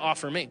have to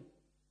offer me.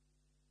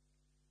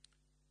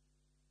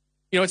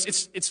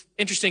 It's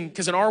interesting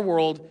because in our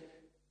world,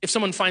 if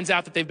someone finds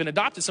out that they've been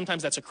adopted,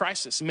 sometimes that's a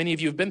crisis. Many of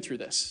you have been through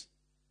this.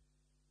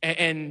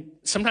 And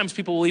sometimes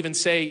people will even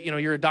say,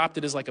 you're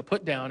adopted as like a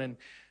put down. And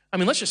I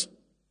mean, let's just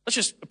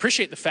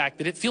appreciate the fact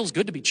that it feels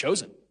good to be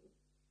chosen.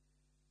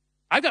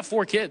 I've got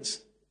 4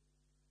 kids.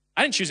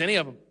 I didn't choose any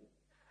of them,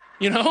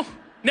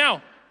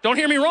 Now, don't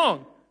hear me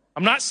wrong.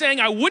 I'm not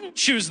saying I wouldn't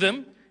choose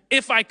them.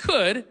 If I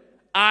could,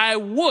 I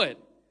would.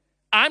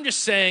 I'm just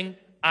saying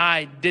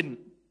I didn't.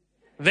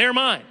 They're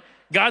mine.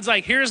 God's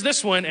like, here's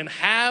this one and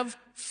have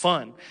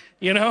fun,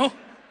 But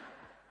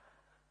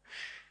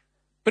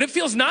it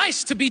feels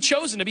nice to be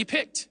chosen, to be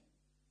picked.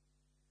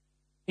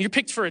 You're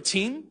picked for a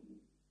team.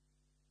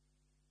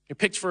 You're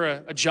picked for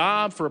a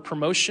job, for a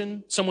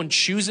promotion. Someone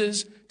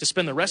chooses to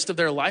spend the rest of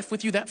their life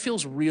with you. That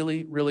feels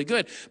really, really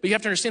good. But you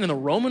have to understand, in the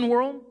Roman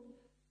world,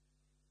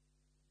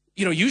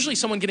 usually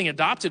someone getting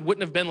adopted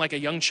wouldn't have been like a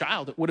young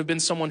child. It would have been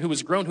someone who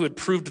was grown, who had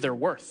proved their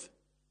worth.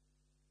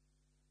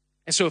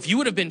 And so if you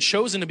would have been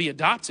chosen to be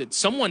adopted,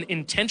 someone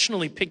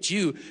intentionally picked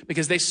you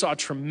because they saw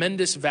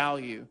tremendous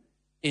value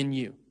in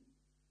you.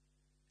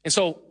 And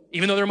so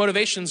even though their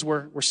motivations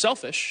were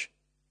selfish,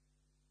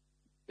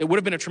 it would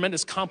have been a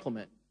tremendous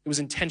compliment. It was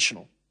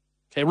intentional.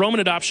 Okay, Roman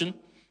adoption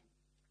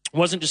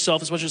wasn't just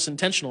selfish, it wasn't just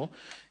intentional.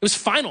 It was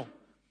final.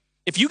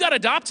 If you got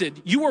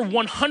adopted, you were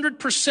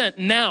 100%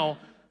 now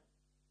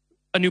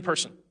a new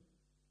person.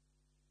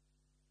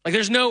 Like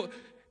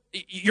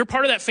you're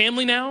part of that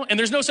family now, and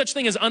there's no such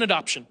thing as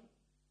unadoption.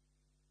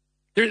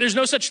 There's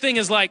no such thing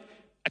as like,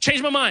 I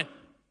changed my mind.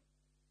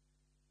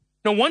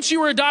 No, once you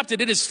were adopted,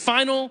 it is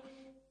final,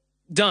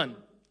 done.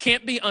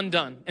 Can't be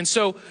undone. And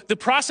so the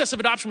process of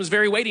adoption was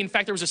very weighty. In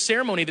fact, there was a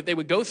ceremony that they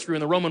would go through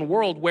in the Roman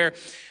world where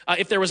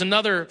if there was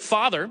another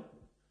father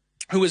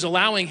who was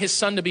allowing his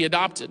son to be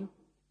adopted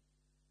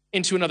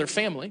into another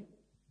family,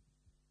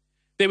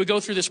 they would go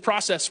through this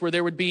process where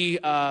there would be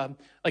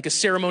like a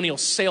ceremonial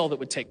sale that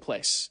would take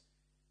place.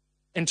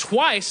 And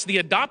twice, the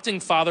adopting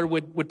father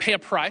would pay a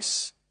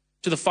price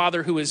to the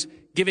father who was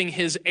giving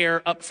his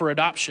heir up for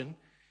adoption.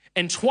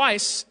 And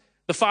twice,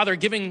 the father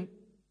giving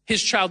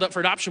his child up for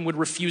adoption would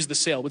refuse the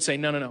sale, would say,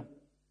 no,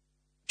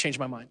 change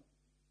my mind.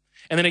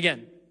 And then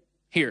again,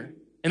 here.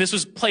 And this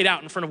was played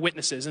out in front of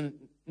witnesses, and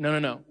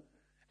no.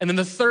 And then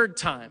the third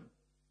time,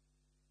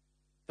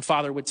 the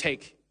father would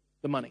take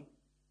the money,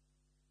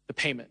 the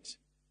payment.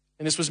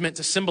 And this was meant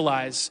to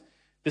symbolize,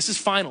 this is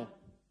final.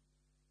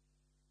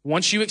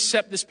 Once you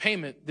accept this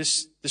payment,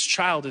 this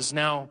child is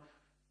now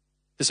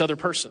this other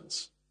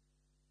person's.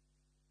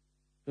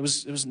 There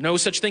was no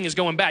such thing as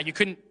going back. You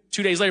couldn't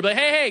 2 days later be like,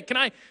 hey,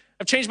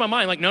 I've changed my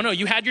mind. Like, no,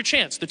 you had your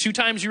chance. The 2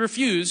 times you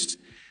refused,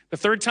 the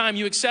 3rd time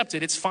you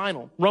accepted, it's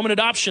final. Roman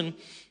adoption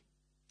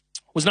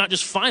was not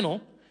just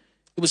final,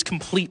 it was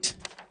complete.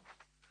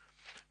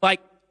 Like,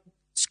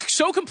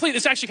 so complete,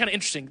 it's actually kind of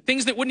interesting.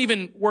 Things that wouldn't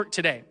even work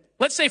today.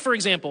 Let's say, for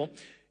example,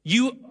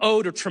 you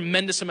owed a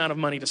tremendous amount of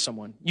money to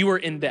someone. You were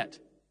in debt.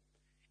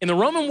 In the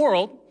Roman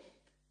world,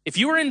 if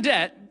you were in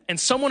debt and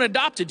someone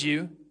adopted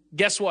you,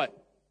 guess what?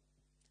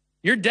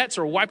 Your debts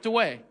are wiped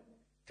away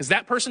because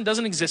that person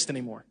doesn't exist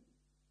anymore.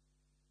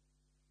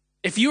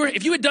 If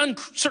you had done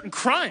certain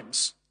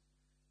crimes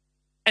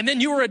and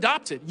then you were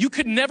adopted, you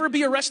could never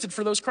be arrested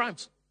for those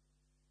crimes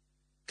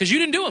because you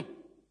didn't do them.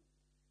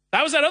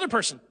 That was that other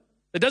person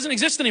that doesn't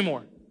exist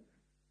anymore.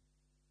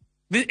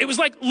 It was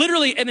like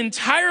literally an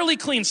entirely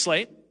clean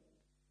slate.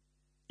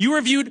 You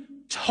were viewed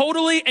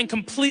totally and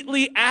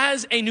completely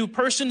as a new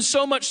person,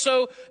 so much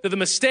so that the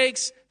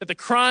mistakes, that the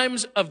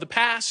crimes of the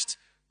past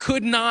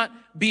could not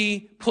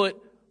be put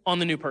on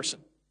the new person.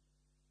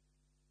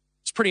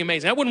 It's pretty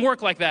amazing. That wouldn't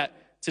work like that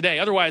today.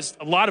 Otherwise,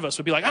 a lot of us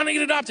would be like, I'm going to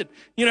get adopted.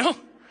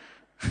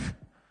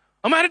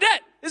 I'm out of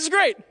debt. This is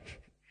great.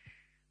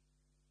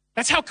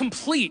 That's how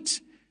complete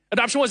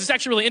adoption was. It's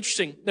actually really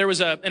interesting. There was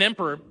an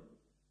emperor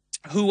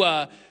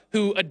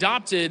who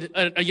adopted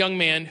a young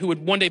man who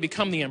would one day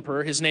become the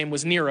emperor. His name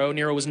was Nero.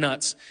 Nero was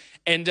nuts.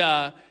 And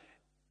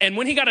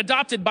when he got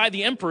adopted by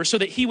the emperor so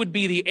that he would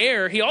be the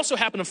heir, he also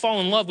happened to fall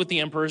in love with the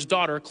emperor's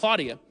daughter,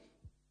 Claudia.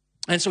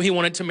 And so he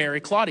wanted to marry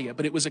Claudia,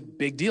 but it was a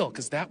big deal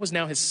because that was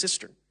now his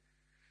sister.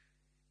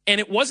 And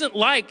it wasn't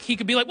like he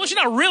could be like, well, she's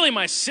not really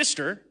my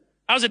sister.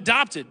 I was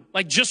adopted,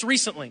 like just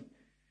recently.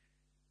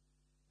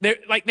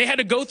 They had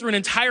to go through an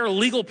entire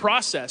legal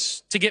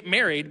process to get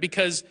married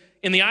because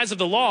in the eyes of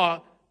the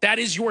law, that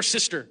is your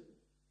sister.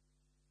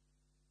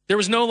 There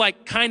was no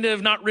like kind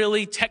of, not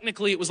really,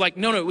 technically. It was like,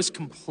 no, it was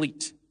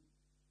complete.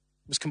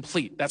 It was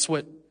complete. That's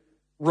what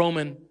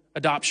Roman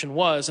adoption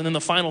was. And then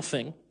the final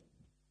thing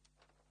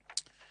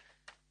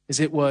is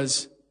it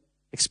was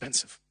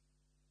expensive.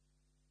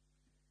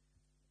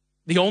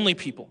 The only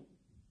people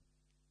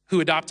who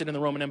adopted in the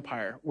Roman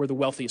Empire were the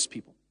wealthiest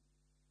people.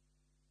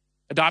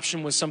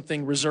 Adoption was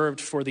something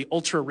reserved for the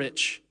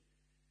ultra-rich.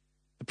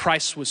 The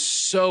price was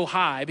so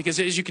high because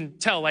as you can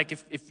tell, like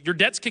if your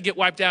debts could get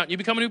wiped out and you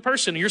become a new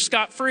person, and you're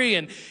scot-free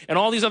and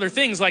all these other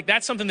things, like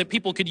that's something that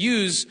people could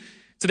use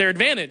to their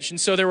advantage. And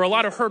so there were a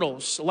lot of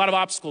hurdles, a lot of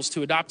obstacles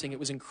to adopting. It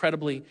was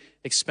incredibly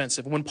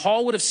expensive. When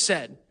Paul would have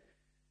said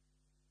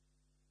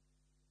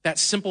that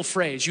simple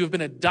phrase, you have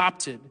been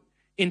adopted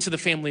into the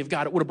family of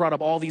God, it would have brought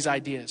up all these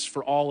ideas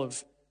for all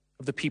of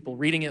the people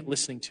reading it,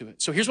 listening to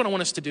it. So here's what I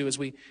want us to do as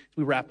we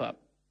wrap up.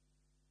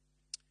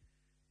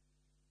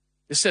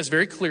 This says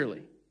very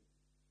clearly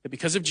that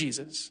because of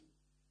Jesus,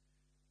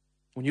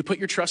 when you put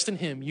your trust in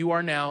him, you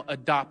are now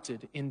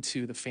adopted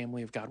into the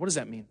family of God. What does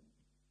that mean?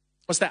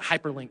 What's that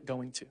hyperlink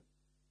going to?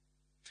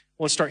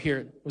 Well, let's start here.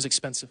 It was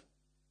expensive.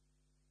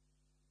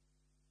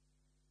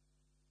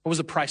 What was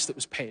the price that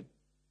was paid? It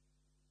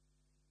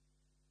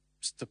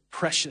was the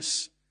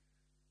precious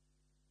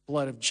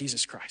blood of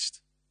Jesus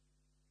Christ.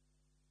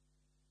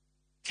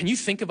 Can you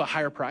think of a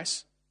higher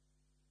price?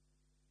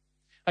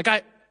 Like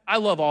I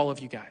love all of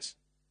you guys.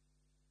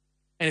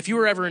 And if you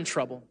were ever in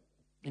trouble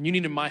and you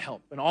needed my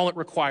help and all it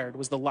required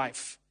was the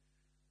life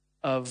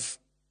of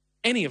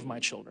any of my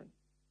children,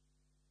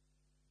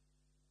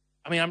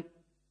 I mean, I'm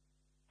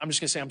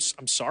just going to say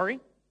I'm sorry.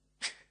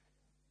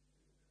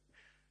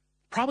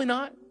 Probably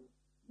not.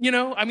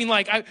 Part of me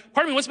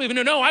wants to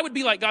believe, no, I would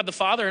be like God the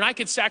Father and I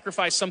could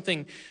sacrifice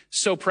something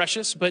so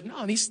precious, but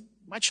no,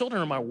 my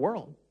children are my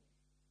world.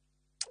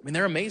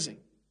 They're amazing.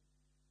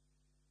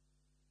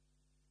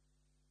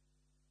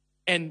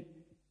 And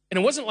it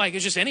wasn't like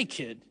it's just any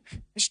kid.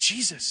 It's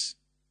Jesus.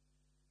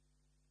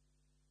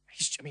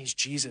 He's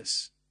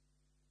Jesus.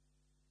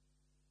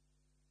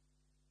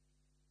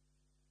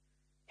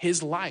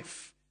 His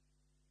life,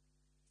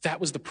 that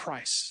was the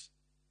price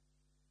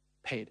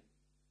paid.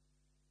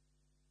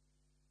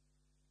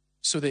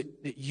 So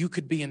that you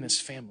could be in this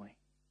family.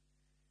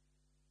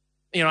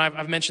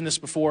 I've mentioned this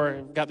before.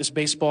 I got this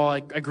baseball. I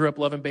grew up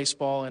loving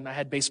baseball, and I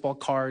had baseball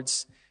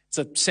cards. It's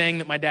a saying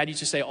that my dad used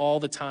to say all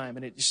the time,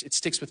 and it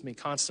sticks with me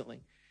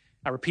constantly.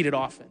 I repeat it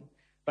often.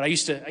 But I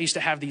used to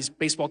have these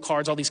baseball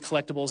cards, all these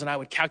collectibles, and I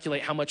would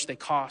calculate how much they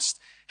cost,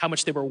 how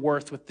much they were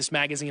worth with this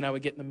magazine I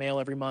would get in the mail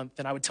every month.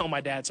 And I would tell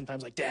my dad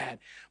sometimes, like, Dad,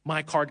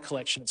 my card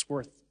collection, it's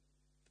worth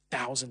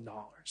 $1,000.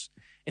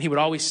 And he would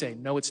always say,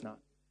 no, it's not.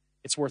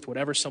 It's worth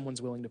whatever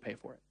someone's willing to pay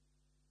for it.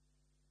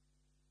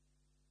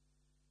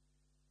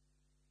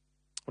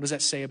 What does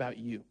that say about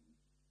you?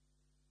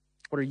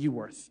 What are you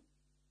worth?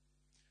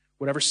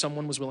 Whatever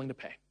someone was willing to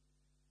pay.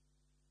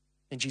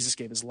 And Jesus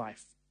gave his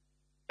life.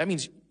 That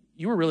means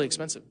you were really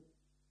expensive.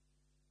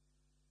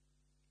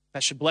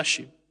 That should bless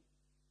you.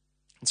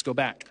 Let's go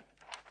back.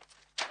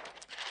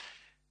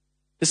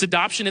 This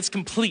adoption, it's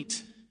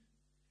complete.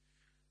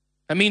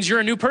 That means you're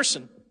a new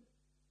person.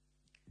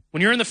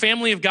 When you're in the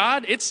family of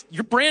God,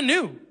 you're brand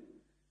new.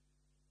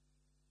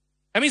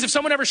 That means if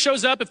someone ever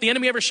shows up, if the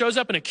enemy ever shows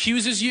up and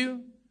accuses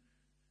you,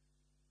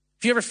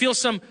 if you ever feel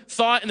some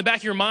thought in the back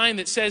of your mind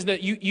that says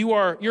that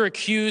you're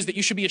accused, that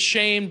you should be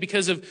ashamed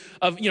because of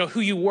who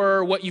you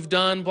were, what you've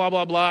done, blah,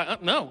 blah, blah.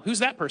 No, who's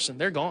that person?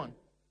 They're gone.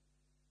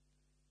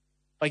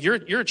 Like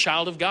you're a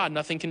child of God.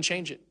 Nothing can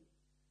change it.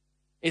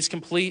 It's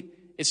complete.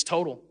 It's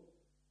total.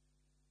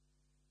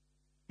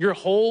 You're a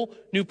whole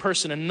new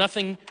person and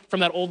nothing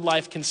from that old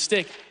life can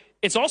stick.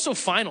 It's also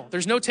final.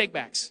 There's no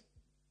takebacks.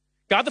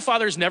 God the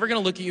Father is never going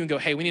to look at you and go,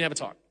 hey, we need to have a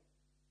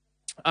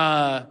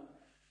talk.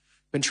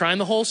 Been trying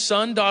the whole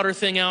son-daughter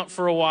thing out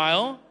for a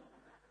while.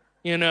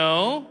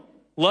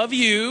 Love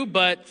you,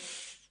 but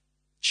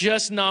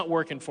just not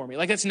working for me.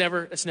 Like that's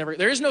never,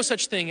 there is no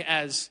such thing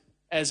as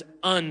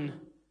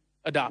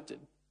unadopted.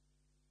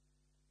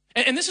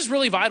 And this is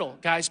really vital,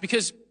 guys,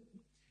 because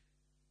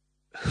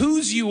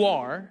whose you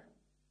are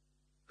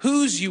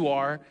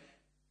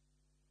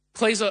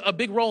plays a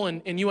big role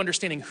in you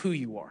understanding who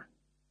you are.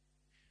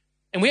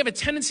 And we have a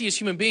tendency as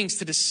human beings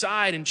to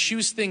decide and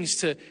choose things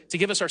to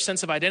give us our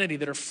sense of identity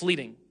that are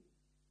fleeting.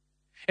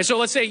 And so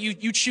let's say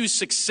you choose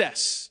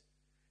success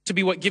to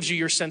be what gives you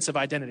your sense of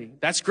identity.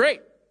 That's great.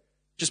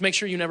 Just make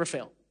sure you never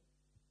fail.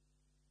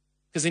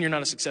 Because then you're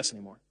not a success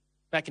anymore.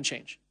 That can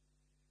change.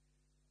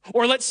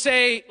 Or let's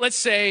say,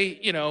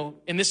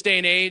 in this day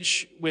and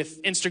age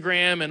with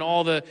Instagram and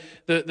all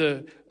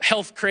the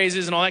health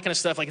crazes and all that kind of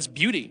stuff, like it's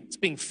beauty, it's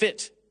being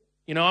fit.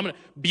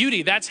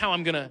 Beauty, that's how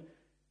I'm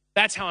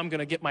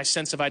gonna get my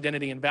sense of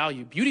identity and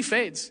value. Beauty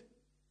fades. Have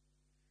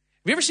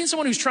you ever seen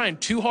someone who's trying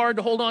too hard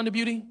to hold on to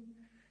beauty?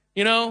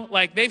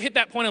 Like they've hit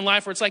that point in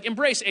life where it's like,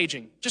 embrace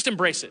aging. Just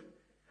embrace it.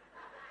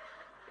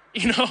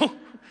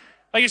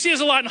 Like you see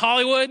this a lot in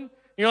Hollywood. And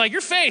you're like,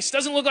 your face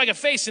doesn't look like a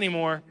face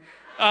anymore.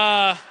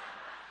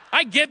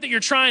 I get that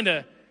you're trying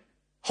to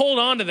hold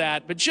on to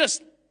that, but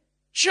just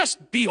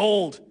be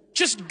old.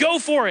 Just go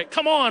for it.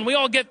 Come on, we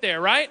all get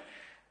there, right?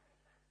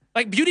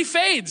 Like beauty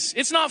fades.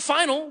 It's not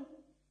final.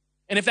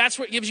 And if that's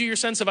what gives you your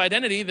sense of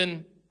identity,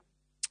 then,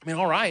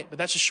 all right, but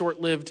that's a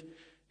short-lived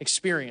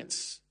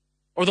experience.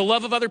 Or the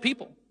love of other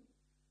people,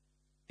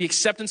 the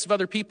acceptance of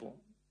other people.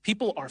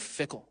 People are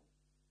fickle.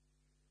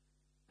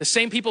 The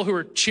same people who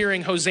were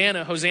cheering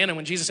Hosanna, Hosanna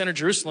when Jesus entered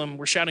Jerusalem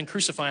were shouting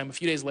crucify him a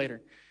few days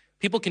later.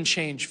 People can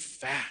change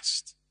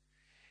fast.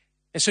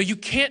 And so you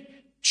can't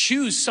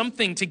choose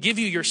something to give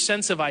you your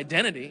sense of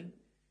identity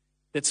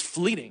that's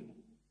fleeting.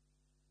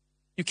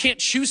 You can't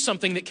choose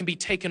something that can be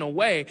taken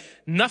away.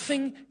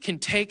 Nothing can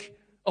take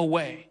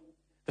away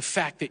the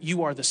fact that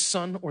you are the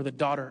son or the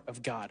daughter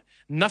of God.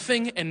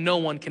 Nothing and no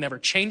one can ever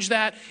change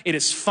that. It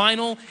is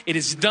final. It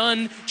is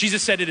done.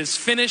 Jesus said it is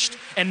finished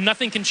and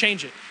nothing can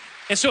change it.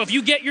 And so if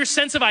you get your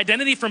sense of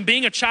identity from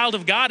being a child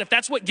of God, if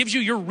that's what gives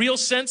you your real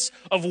sense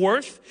of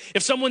worth,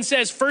 if someone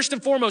says, first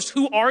and foremost,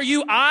 who are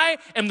you? I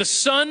am the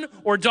son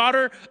or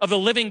daughter of the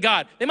living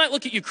God. They might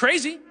look at you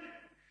crazy,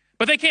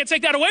 but they can't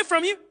take that away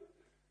from you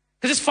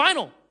because it's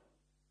final.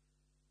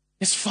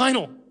 It's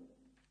final.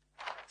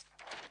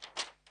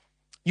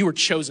 You were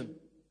chosen.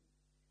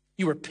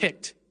 You were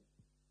picked.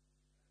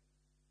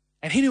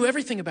 And he knew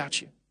everything about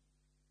you.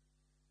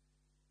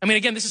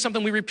 Again, this is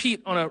something we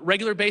repeat on a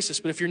regular basis,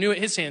 but if you're new at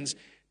his hands,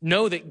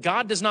 know that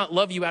God does not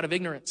love you out of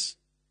ignorance.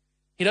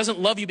 He doesn't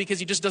love you because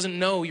he just doesn't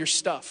know your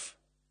stuff.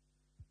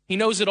 He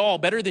knows it all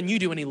better than you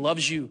do, and he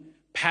loves you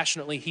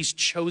passionately. He's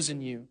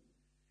chosen you.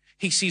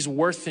 He sees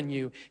worth in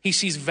you. He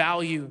sees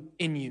value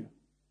in you.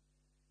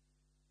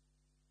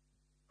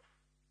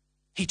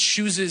 He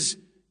chooses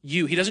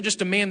you. He doesn't just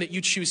demand that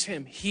you choose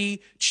him.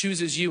 He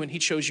chooses you, and he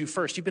chose you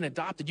first. You've been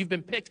adopted. You've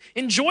been picked.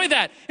 Enjoy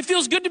that. It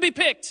feels good to be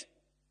picked.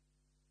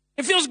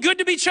 It feels good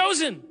to be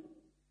chosen.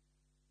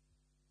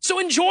 So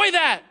enjoy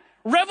that.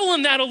 Revel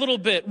in that a little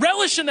bit.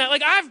 Relish in that.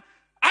 Like,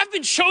 I've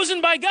been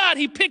chosen by God.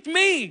 He picked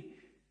me.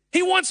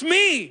 He wants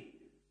me.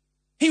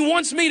 He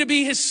wants me to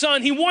be his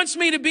son. He wants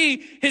me to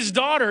be his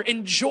daughter.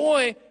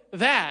 Enjoy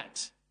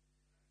that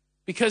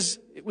because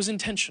it was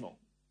intentional.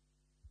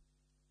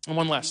 And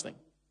one last thing.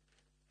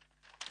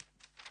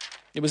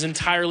 It was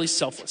entirely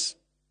selfless.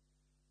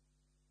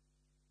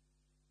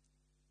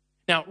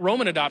 Now,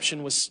 Roman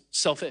adoption was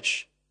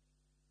selfish.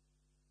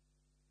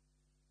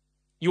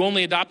 You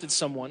only adopted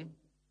someone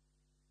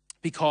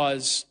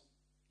because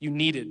you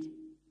needed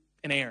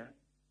an heir,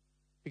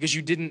 because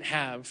you didn't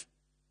have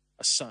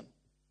a son.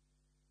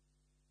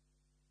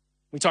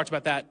 We talked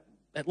about that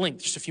at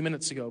length just a few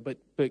minutes ago, but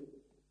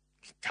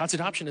God's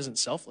adoption isn't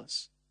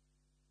selfless.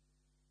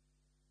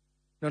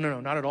 No,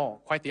 not at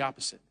all. Quite the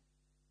opposite.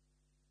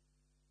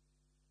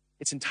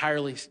 It's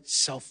entirely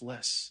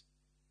selfless.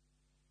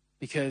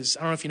 Because,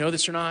 I don't know if you know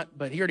this or not,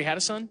 but he already had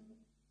a son.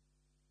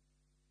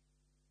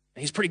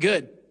 And he's pretty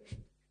good.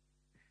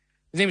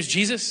 His name is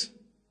Jesus.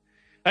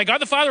 Like, God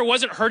the Father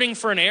wasn't hurting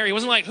for an heir. He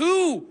wasn't like,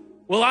 who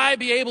will I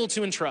be able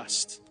to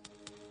entrust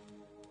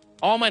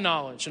all my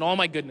knowledge and all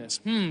my goodness?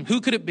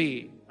 Who could it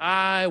be?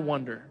 I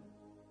wonder.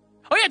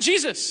 Oh yeah,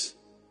 Jesus.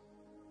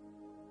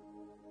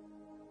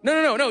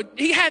 No.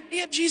 He had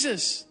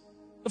Jesus.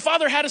 The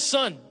Father had a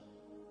son.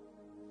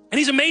 And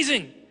he's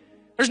amazing.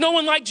 There's no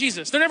one like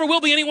Jesus. There never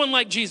will be anyone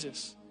like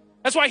Jesus.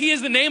 That's why he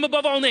is the name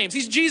above all names.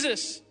 He's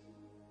Jesus.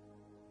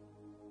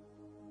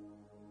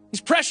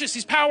 He's precious.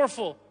 He's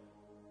powerful.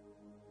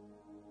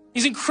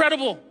 He's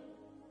incredible.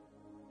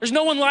 There's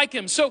no one like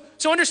him. So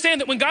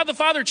understand that when God the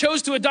Father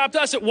chose to adopt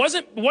us, it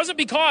wasn't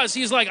because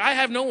he's like, I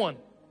have no one.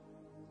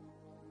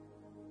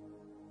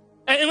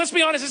 And let's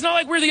be honest, it's not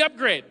like we're the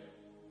upgrade.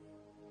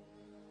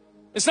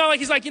 It's not like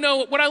he's like,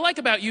 what I like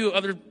about you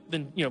other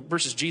than,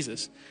 versus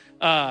Jesus,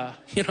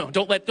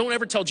 don't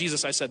ever tell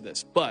Jesus I said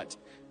this, but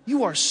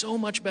you are so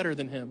much better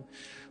than him.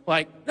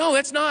 Like, no,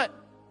 it's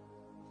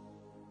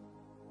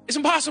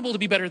impossible to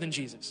be better than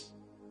Jesus.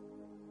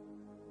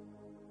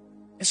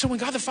 And so when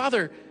God the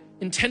Father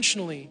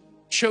intentionally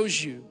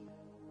chose you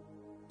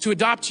to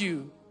adopt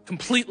you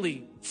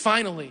completely,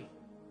 finally,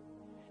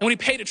 and when he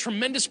paid a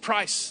tremendous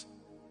price,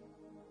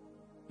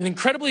 an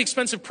incredibly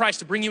expensive price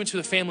to bring you into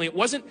the family, it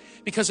wasn't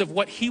because of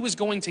what he was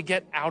going to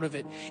get out of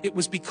it. It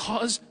was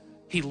because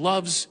he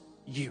loves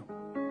you.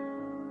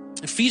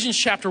 Ephesians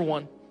chapter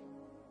 1,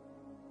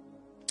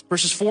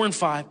 verses 4 and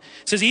 5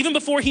 says, even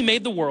before he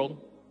made the world,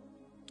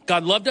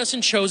 God loved us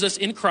and chose us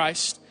in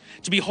Christ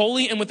to be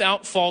holy and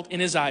without fault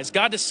in his eyes.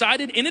 God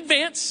decided in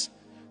advance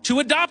to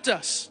adopt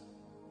us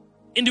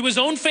into his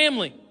own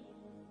family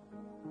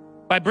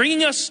by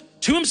bringing us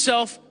to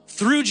himself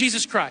through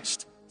Jesus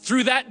Christ,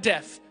 through that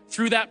death,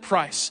 through that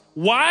price.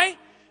 Why?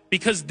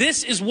 Because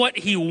this is what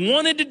he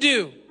wanted to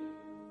do,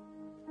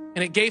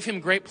 and it gave him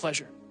great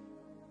pleasure.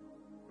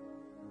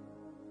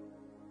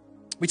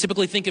 We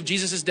typically think of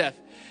Jesus' death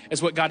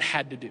as what God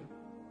had to do.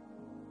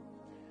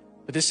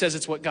 But this says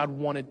it's what God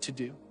wanted to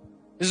do.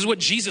 This is what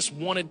Jesus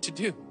wanted to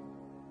do.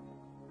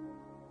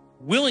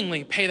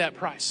 Willingly pay that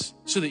price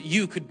so that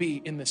you could be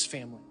in this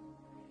family.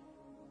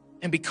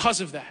 And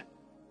because of that,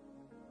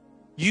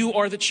 you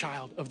are the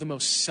child of the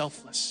most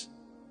selfless,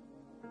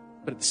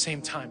 but at the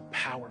same time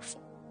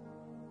powerful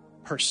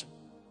person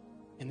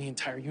in the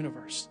entire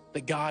universe.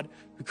 The God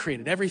who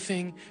created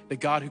everything, the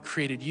God who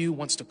created you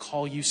wants to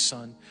call you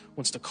son,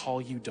 wants to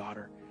call you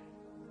daughter.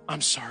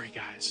 I'm sorry,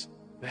 guys.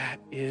 That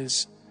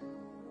is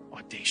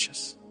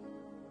audacious.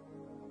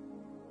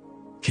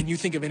 Can you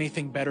think of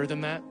anything better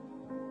than that?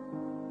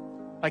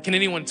 Like, can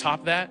anyone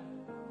top that?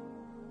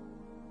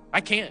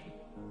 I can't.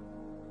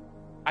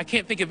 I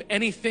can't think of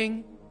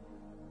anything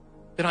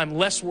that I'm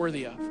less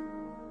worthy of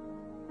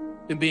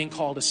than being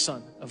called a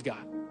son of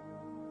God.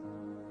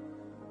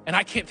 And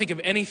I can't think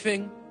of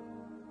anything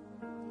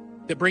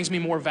that brings me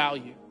more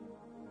value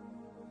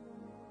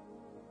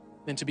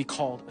than to be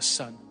called a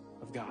son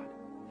of God.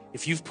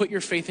 If you've put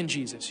your faith in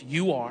Jesus,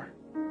 you are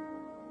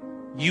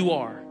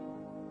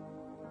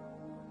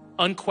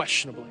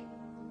unquestionably.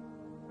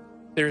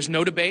 There is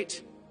no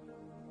debate.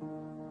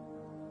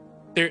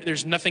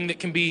 There's nothing that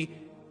can be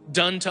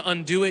done to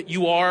undo it.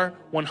 You are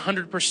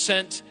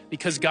 100%,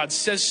 because God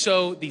says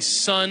so, the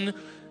son,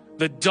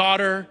 the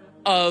daughter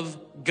of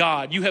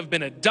God. You have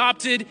been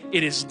adopted.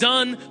 It is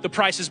done. The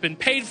price has been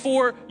paid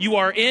for. You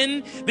are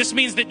in. This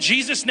means that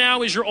Jesus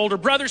now is your older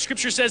brother.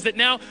 Scripture says that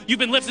now you've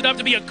been lifted up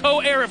to be a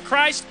co-heir of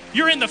Christ.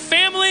 You're in the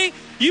family.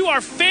 You are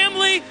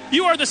family.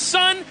 You are the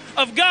son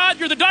of God.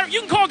 You're the daughter.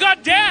 You can call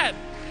God dad.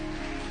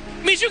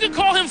 It means you can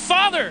call him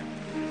father.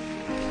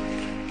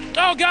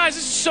 Oh, guys,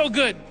 this is so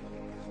good.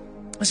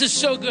 This is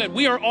so good.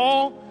 We are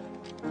all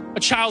a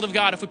child of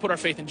God if we put our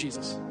faith in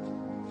Jesus.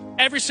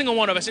 Every single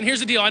one of us. And here's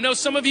the deal. I know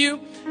some of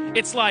you,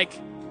 it's like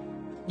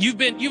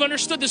you've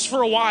understood this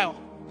for a while.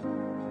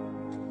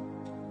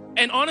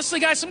 And honestly,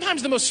 guys,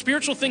 sometimes the most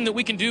spiritual thing that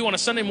we can do on a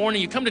Sunday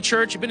morning, you come to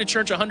church, you've been to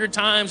church 100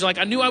 times, you're like,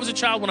 I knew I was a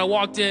child when I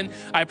walked in.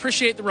 I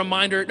appreciate the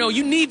reminder. No,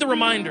 you need the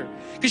reminder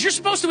because you're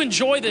supposed to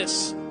enjoy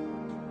this.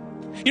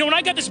 You know, when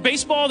I got this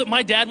baseball that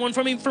my dad won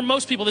for me, for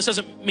most people, this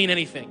doesn't mean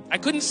anything. I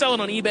couldn't sell it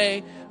on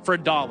eBay for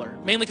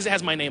 $1, mainly because it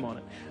has my name on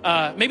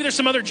it. Maybe there's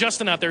some other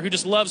Justin out there who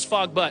just loves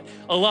Fog Butt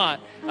a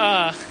lot.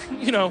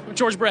 You know,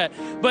 George Brett.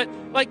 But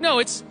like,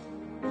 no,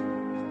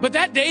 but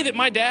that day that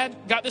my dad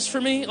got this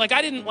for me, like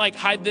I didn't like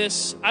hide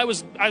this. I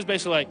was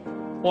basically like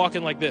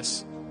walking like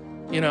this,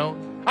 you know.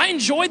 I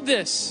enjoyed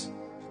this.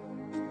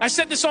 I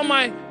set this on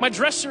my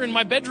dresser in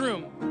my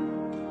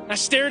bedroom. I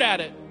stared at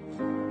it.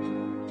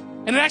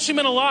 And it actually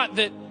meant a lot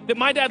that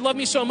my dad loved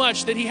me so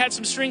much that he had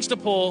some strings to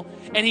pull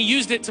and he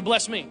used it to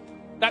bless me.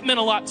 That meant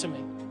a lot to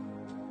me.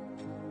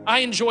 I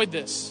enjoyed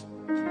this.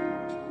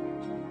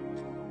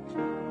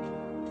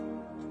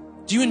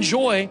 Do you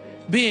enjoy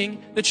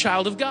being the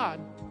child of God?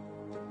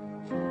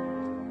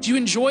 Do you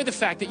enjoy the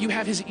fact that you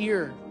have his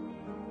ear?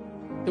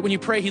 That when you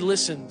pray, he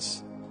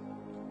listens?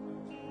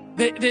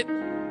 That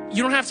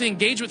you don't have to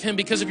engage with him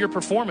because of your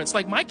performance.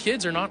 Like my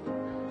kids are not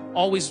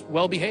always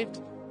well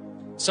behaved.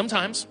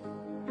 Sometimes.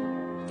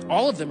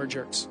 All of them are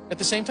jerks. At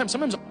the same time,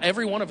 sometimes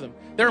every one of them.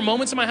 There are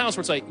moments in my house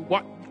where it's like,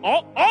 what?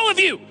 All of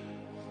you,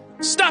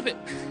 stop it,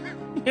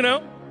 you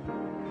know?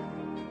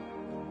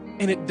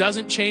 And it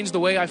doesn't change the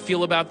way I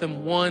feel about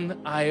them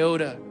one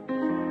iota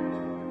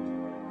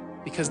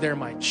because they're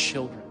my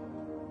children.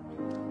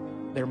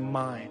 They're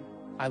mine.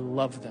 I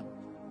love them.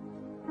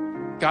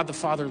 God the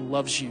Father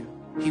loves you.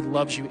 He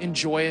loves you.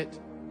 Enjoy it.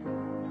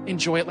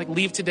 Enjoy it. Like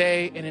leave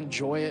today and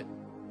enjoy it.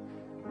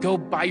 Go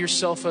buy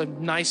yourself a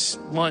nice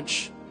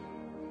lunch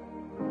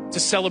to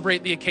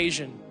celebrate the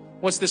occasion.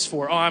 What's this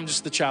for? Oh, I'm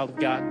just the child of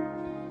God.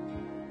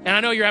 And I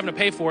know you're having to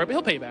pay for it, but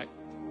he'll pay you back.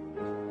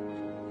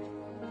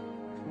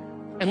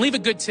 And leave a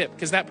good tip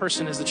because that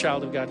person is the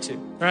child of God too,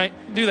 all right?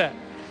 Do that.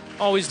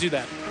 Always do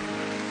that.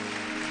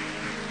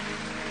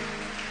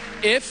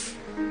 If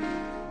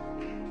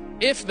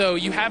though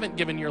you haven't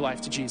given your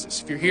life to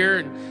Jesus, if you're here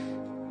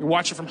and you're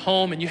watching from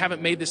home and you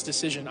haven't made this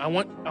decision, I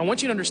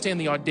want you to understand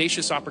the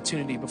audacious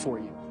opportunity before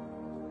you.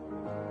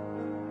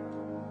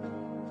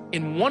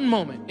 In one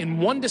moment, in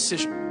one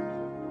decision,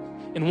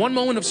 in one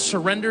moment of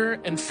surrender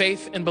and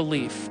faith and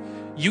belief,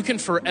 you can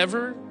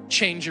forever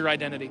change your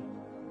identity.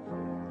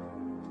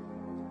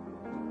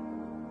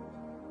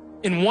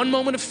 In one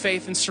moment of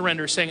faith and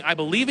surrender, saying, I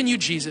believe in you,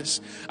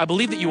 Jesus. I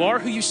believe that you are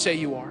who you say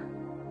you are.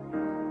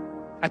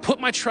 I put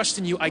my trust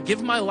in you. I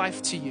give my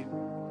life to you.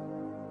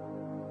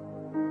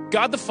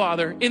 God the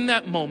Father, in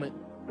that moment,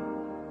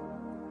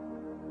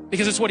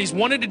 because it's what he's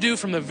wanted to do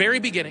from the very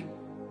beginning,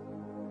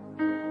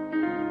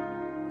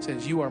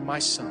 says, you are my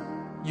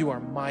son. You are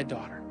my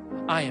daughter.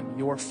 I am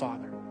your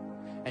father.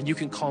 And you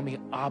can call me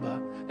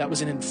Abba. That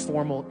was an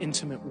informal,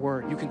 intimate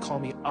word. You can call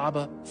me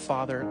Abba,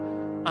 Father.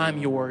 I'm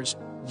yours.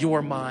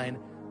 You're mine.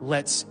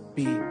 Let's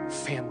be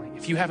family.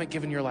 If you haven't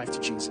given your life to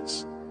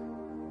Jesus,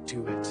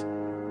 do it.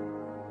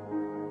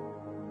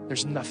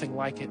 There's nothing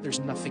like it. There's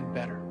nothing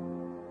better.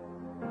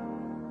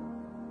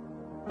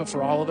 But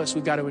for all of us,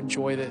 we've got to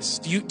enjoy this.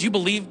 Do you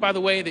believe, by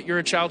the way, that you're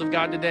a child of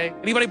God today?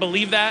 Anybody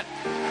believe that?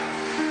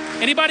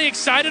 Anybody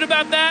excited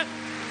about that?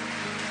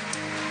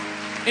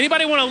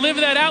 Anybody want to live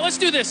that out? Let's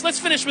do this. Let's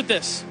finish with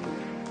this.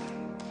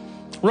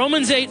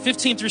 Romans 8,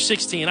 15 through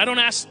 16. I don't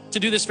ask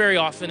to do this very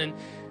often, and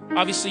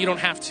obviously you don't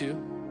have to.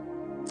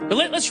 But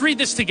let's read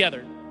this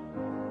together.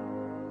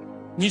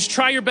 You just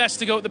try your best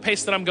to go at the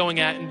pace that I'm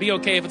going at and be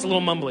okay if it's a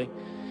little mumbly.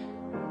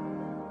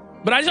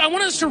 But I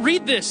want us to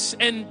read this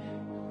and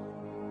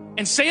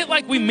say it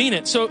like we mean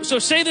it. So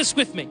say this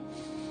with me.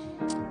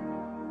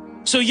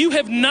 So you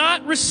have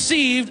not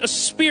received a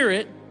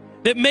spirit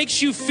that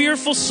makes you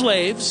fearful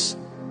slaves.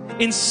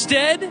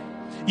 Instead,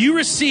 you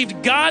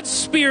received God's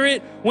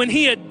Spirit when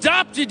he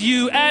adopted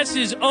you as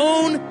his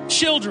own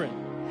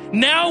children.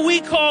 Now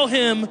we call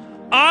him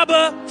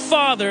Abba,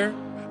 Father,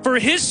 for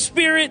his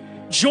Spirit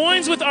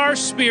joins with our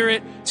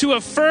spirit to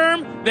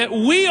affirm that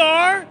we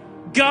are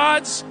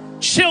God's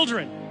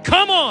children.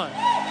 Come on.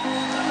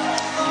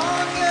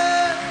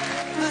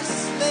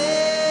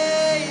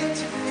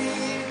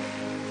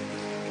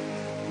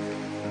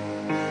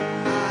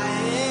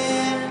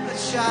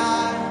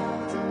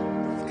 Child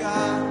of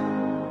God,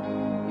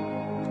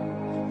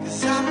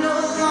 'cause I'm no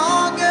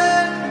longer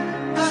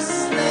a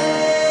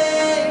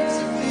slave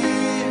to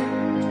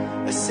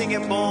fear. Let's sing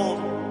it bold.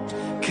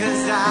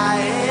 'Cause I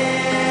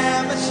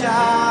am a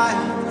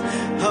child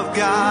of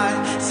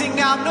God. Sing,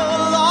 I'm no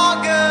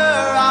longer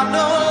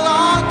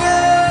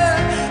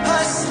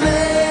a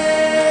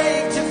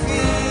slave to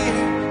fear.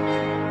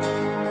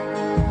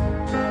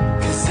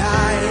 'Cause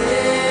I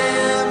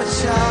am a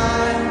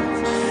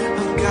child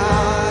of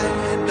God.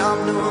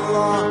 I'm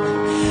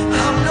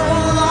no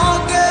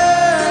longer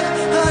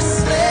a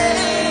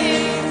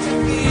slave to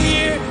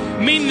fear.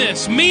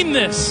 Mean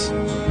this.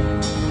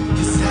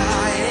 'Cause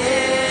I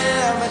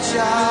am a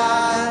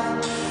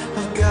child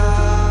of God.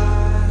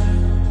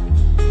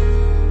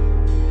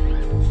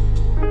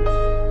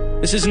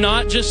 This is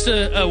not just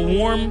a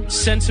warm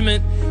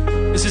sentiment.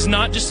 This is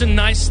not just a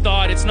nice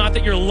thought. It's not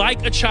that you're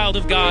like a child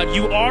of God.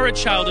 You are a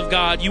child of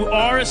God. You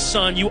are a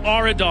son. You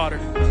are a daughter.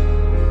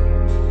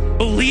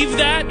 Believe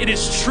that. It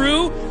is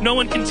true. No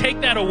one can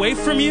take that away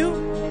from you.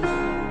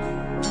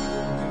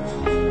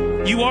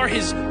 You are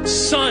his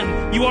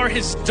son. You are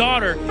his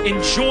daughter.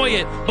 Enjoy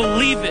it.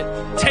 Believe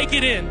it. Take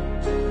it in.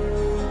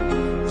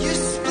 You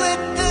split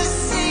the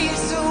sea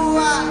so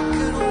I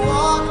could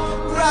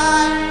walk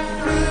right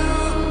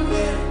through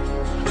it.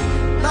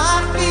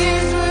 My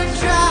fears were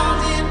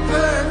drowned in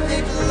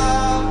perfect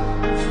love.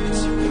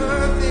 It's your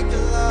perfect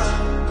love.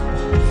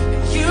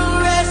 You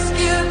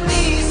rescued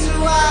me so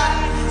I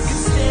could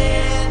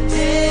stand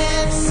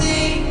and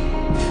sing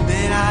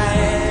that I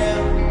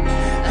am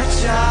a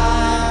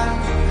child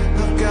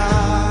of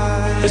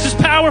God. This is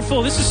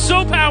powerful. This is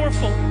so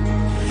powerful.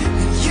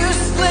 You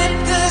split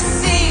the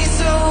sea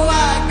so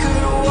I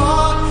could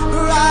walk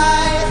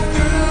right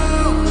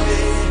through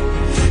it.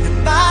 And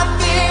my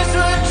fears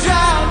were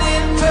drowned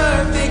in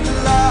perfect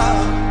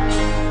love.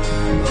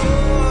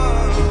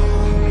 Oh,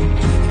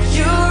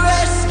 you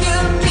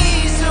rescued me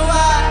so I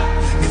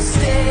could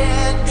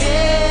stand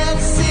and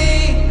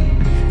sing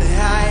that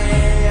I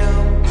am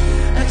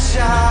a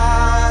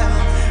child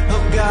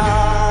of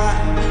God.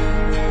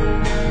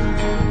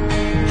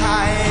 I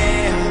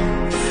am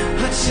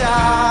a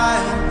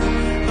child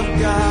of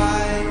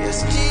God. Yes,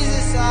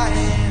 Jesus, I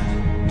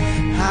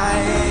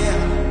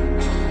am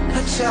a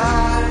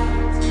child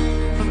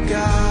of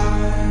God.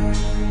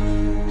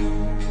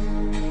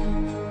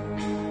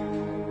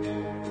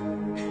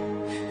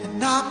 And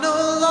I'm no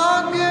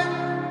longer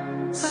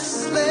a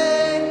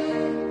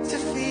slave to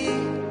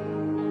fear,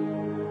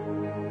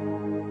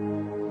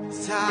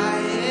 'cause I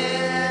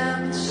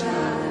am a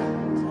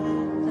child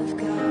of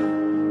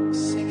God.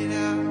 Sing it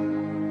out.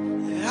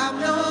 And I'm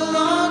no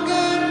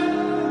longer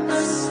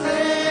a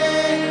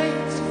slave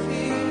to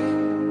fear.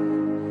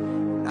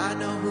 I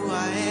know who I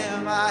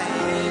am. I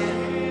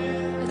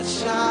am a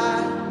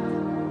child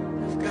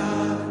of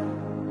God.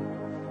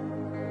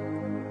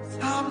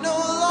 I'm no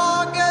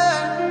longer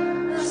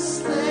a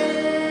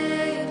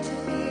slave to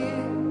fear.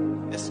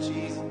 Yes,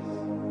 Jesus.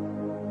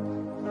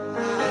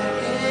 I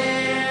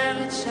am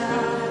a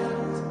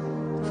child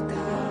of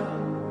God.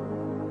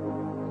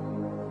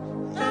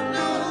 I'm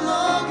no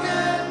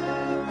longer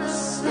a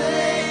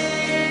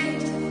slave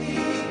to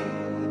fear.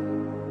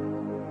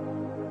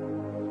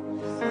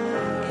 I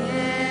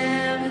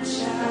am a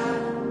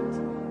child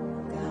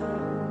of God.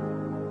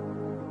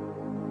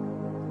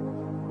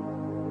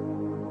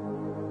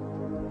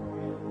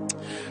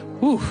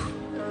 Whew.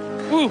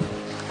 Whew.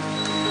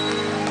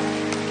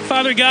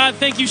 Father God,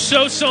 thank you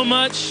so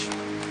much.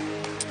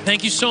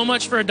 Thank you so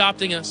much for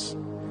adopting us.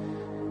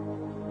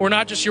 We're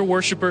not just your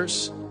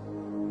worshipers.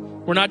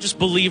 We're not just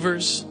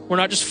believers. We're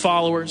not just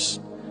followers.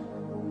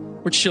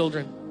 We're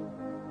children.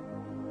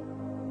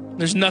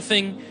 There's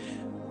nothing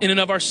in and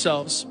of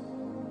ourselves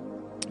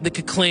that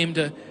could claim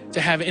to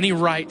have any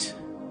right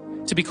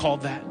to be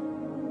called that.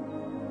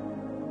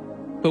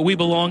 But we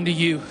belong to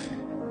you.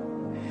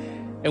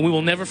 And we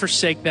will never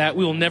forsake that.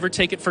 We will never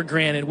take it for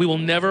granted. We will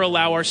never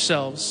allow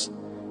ourselves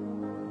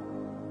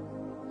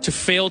to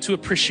fail to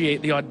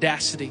appreciate the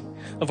audacity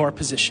of our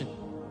position.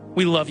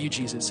 We love you,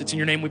 Jesus. It's in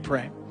your name we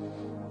pray.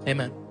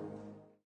 Amen.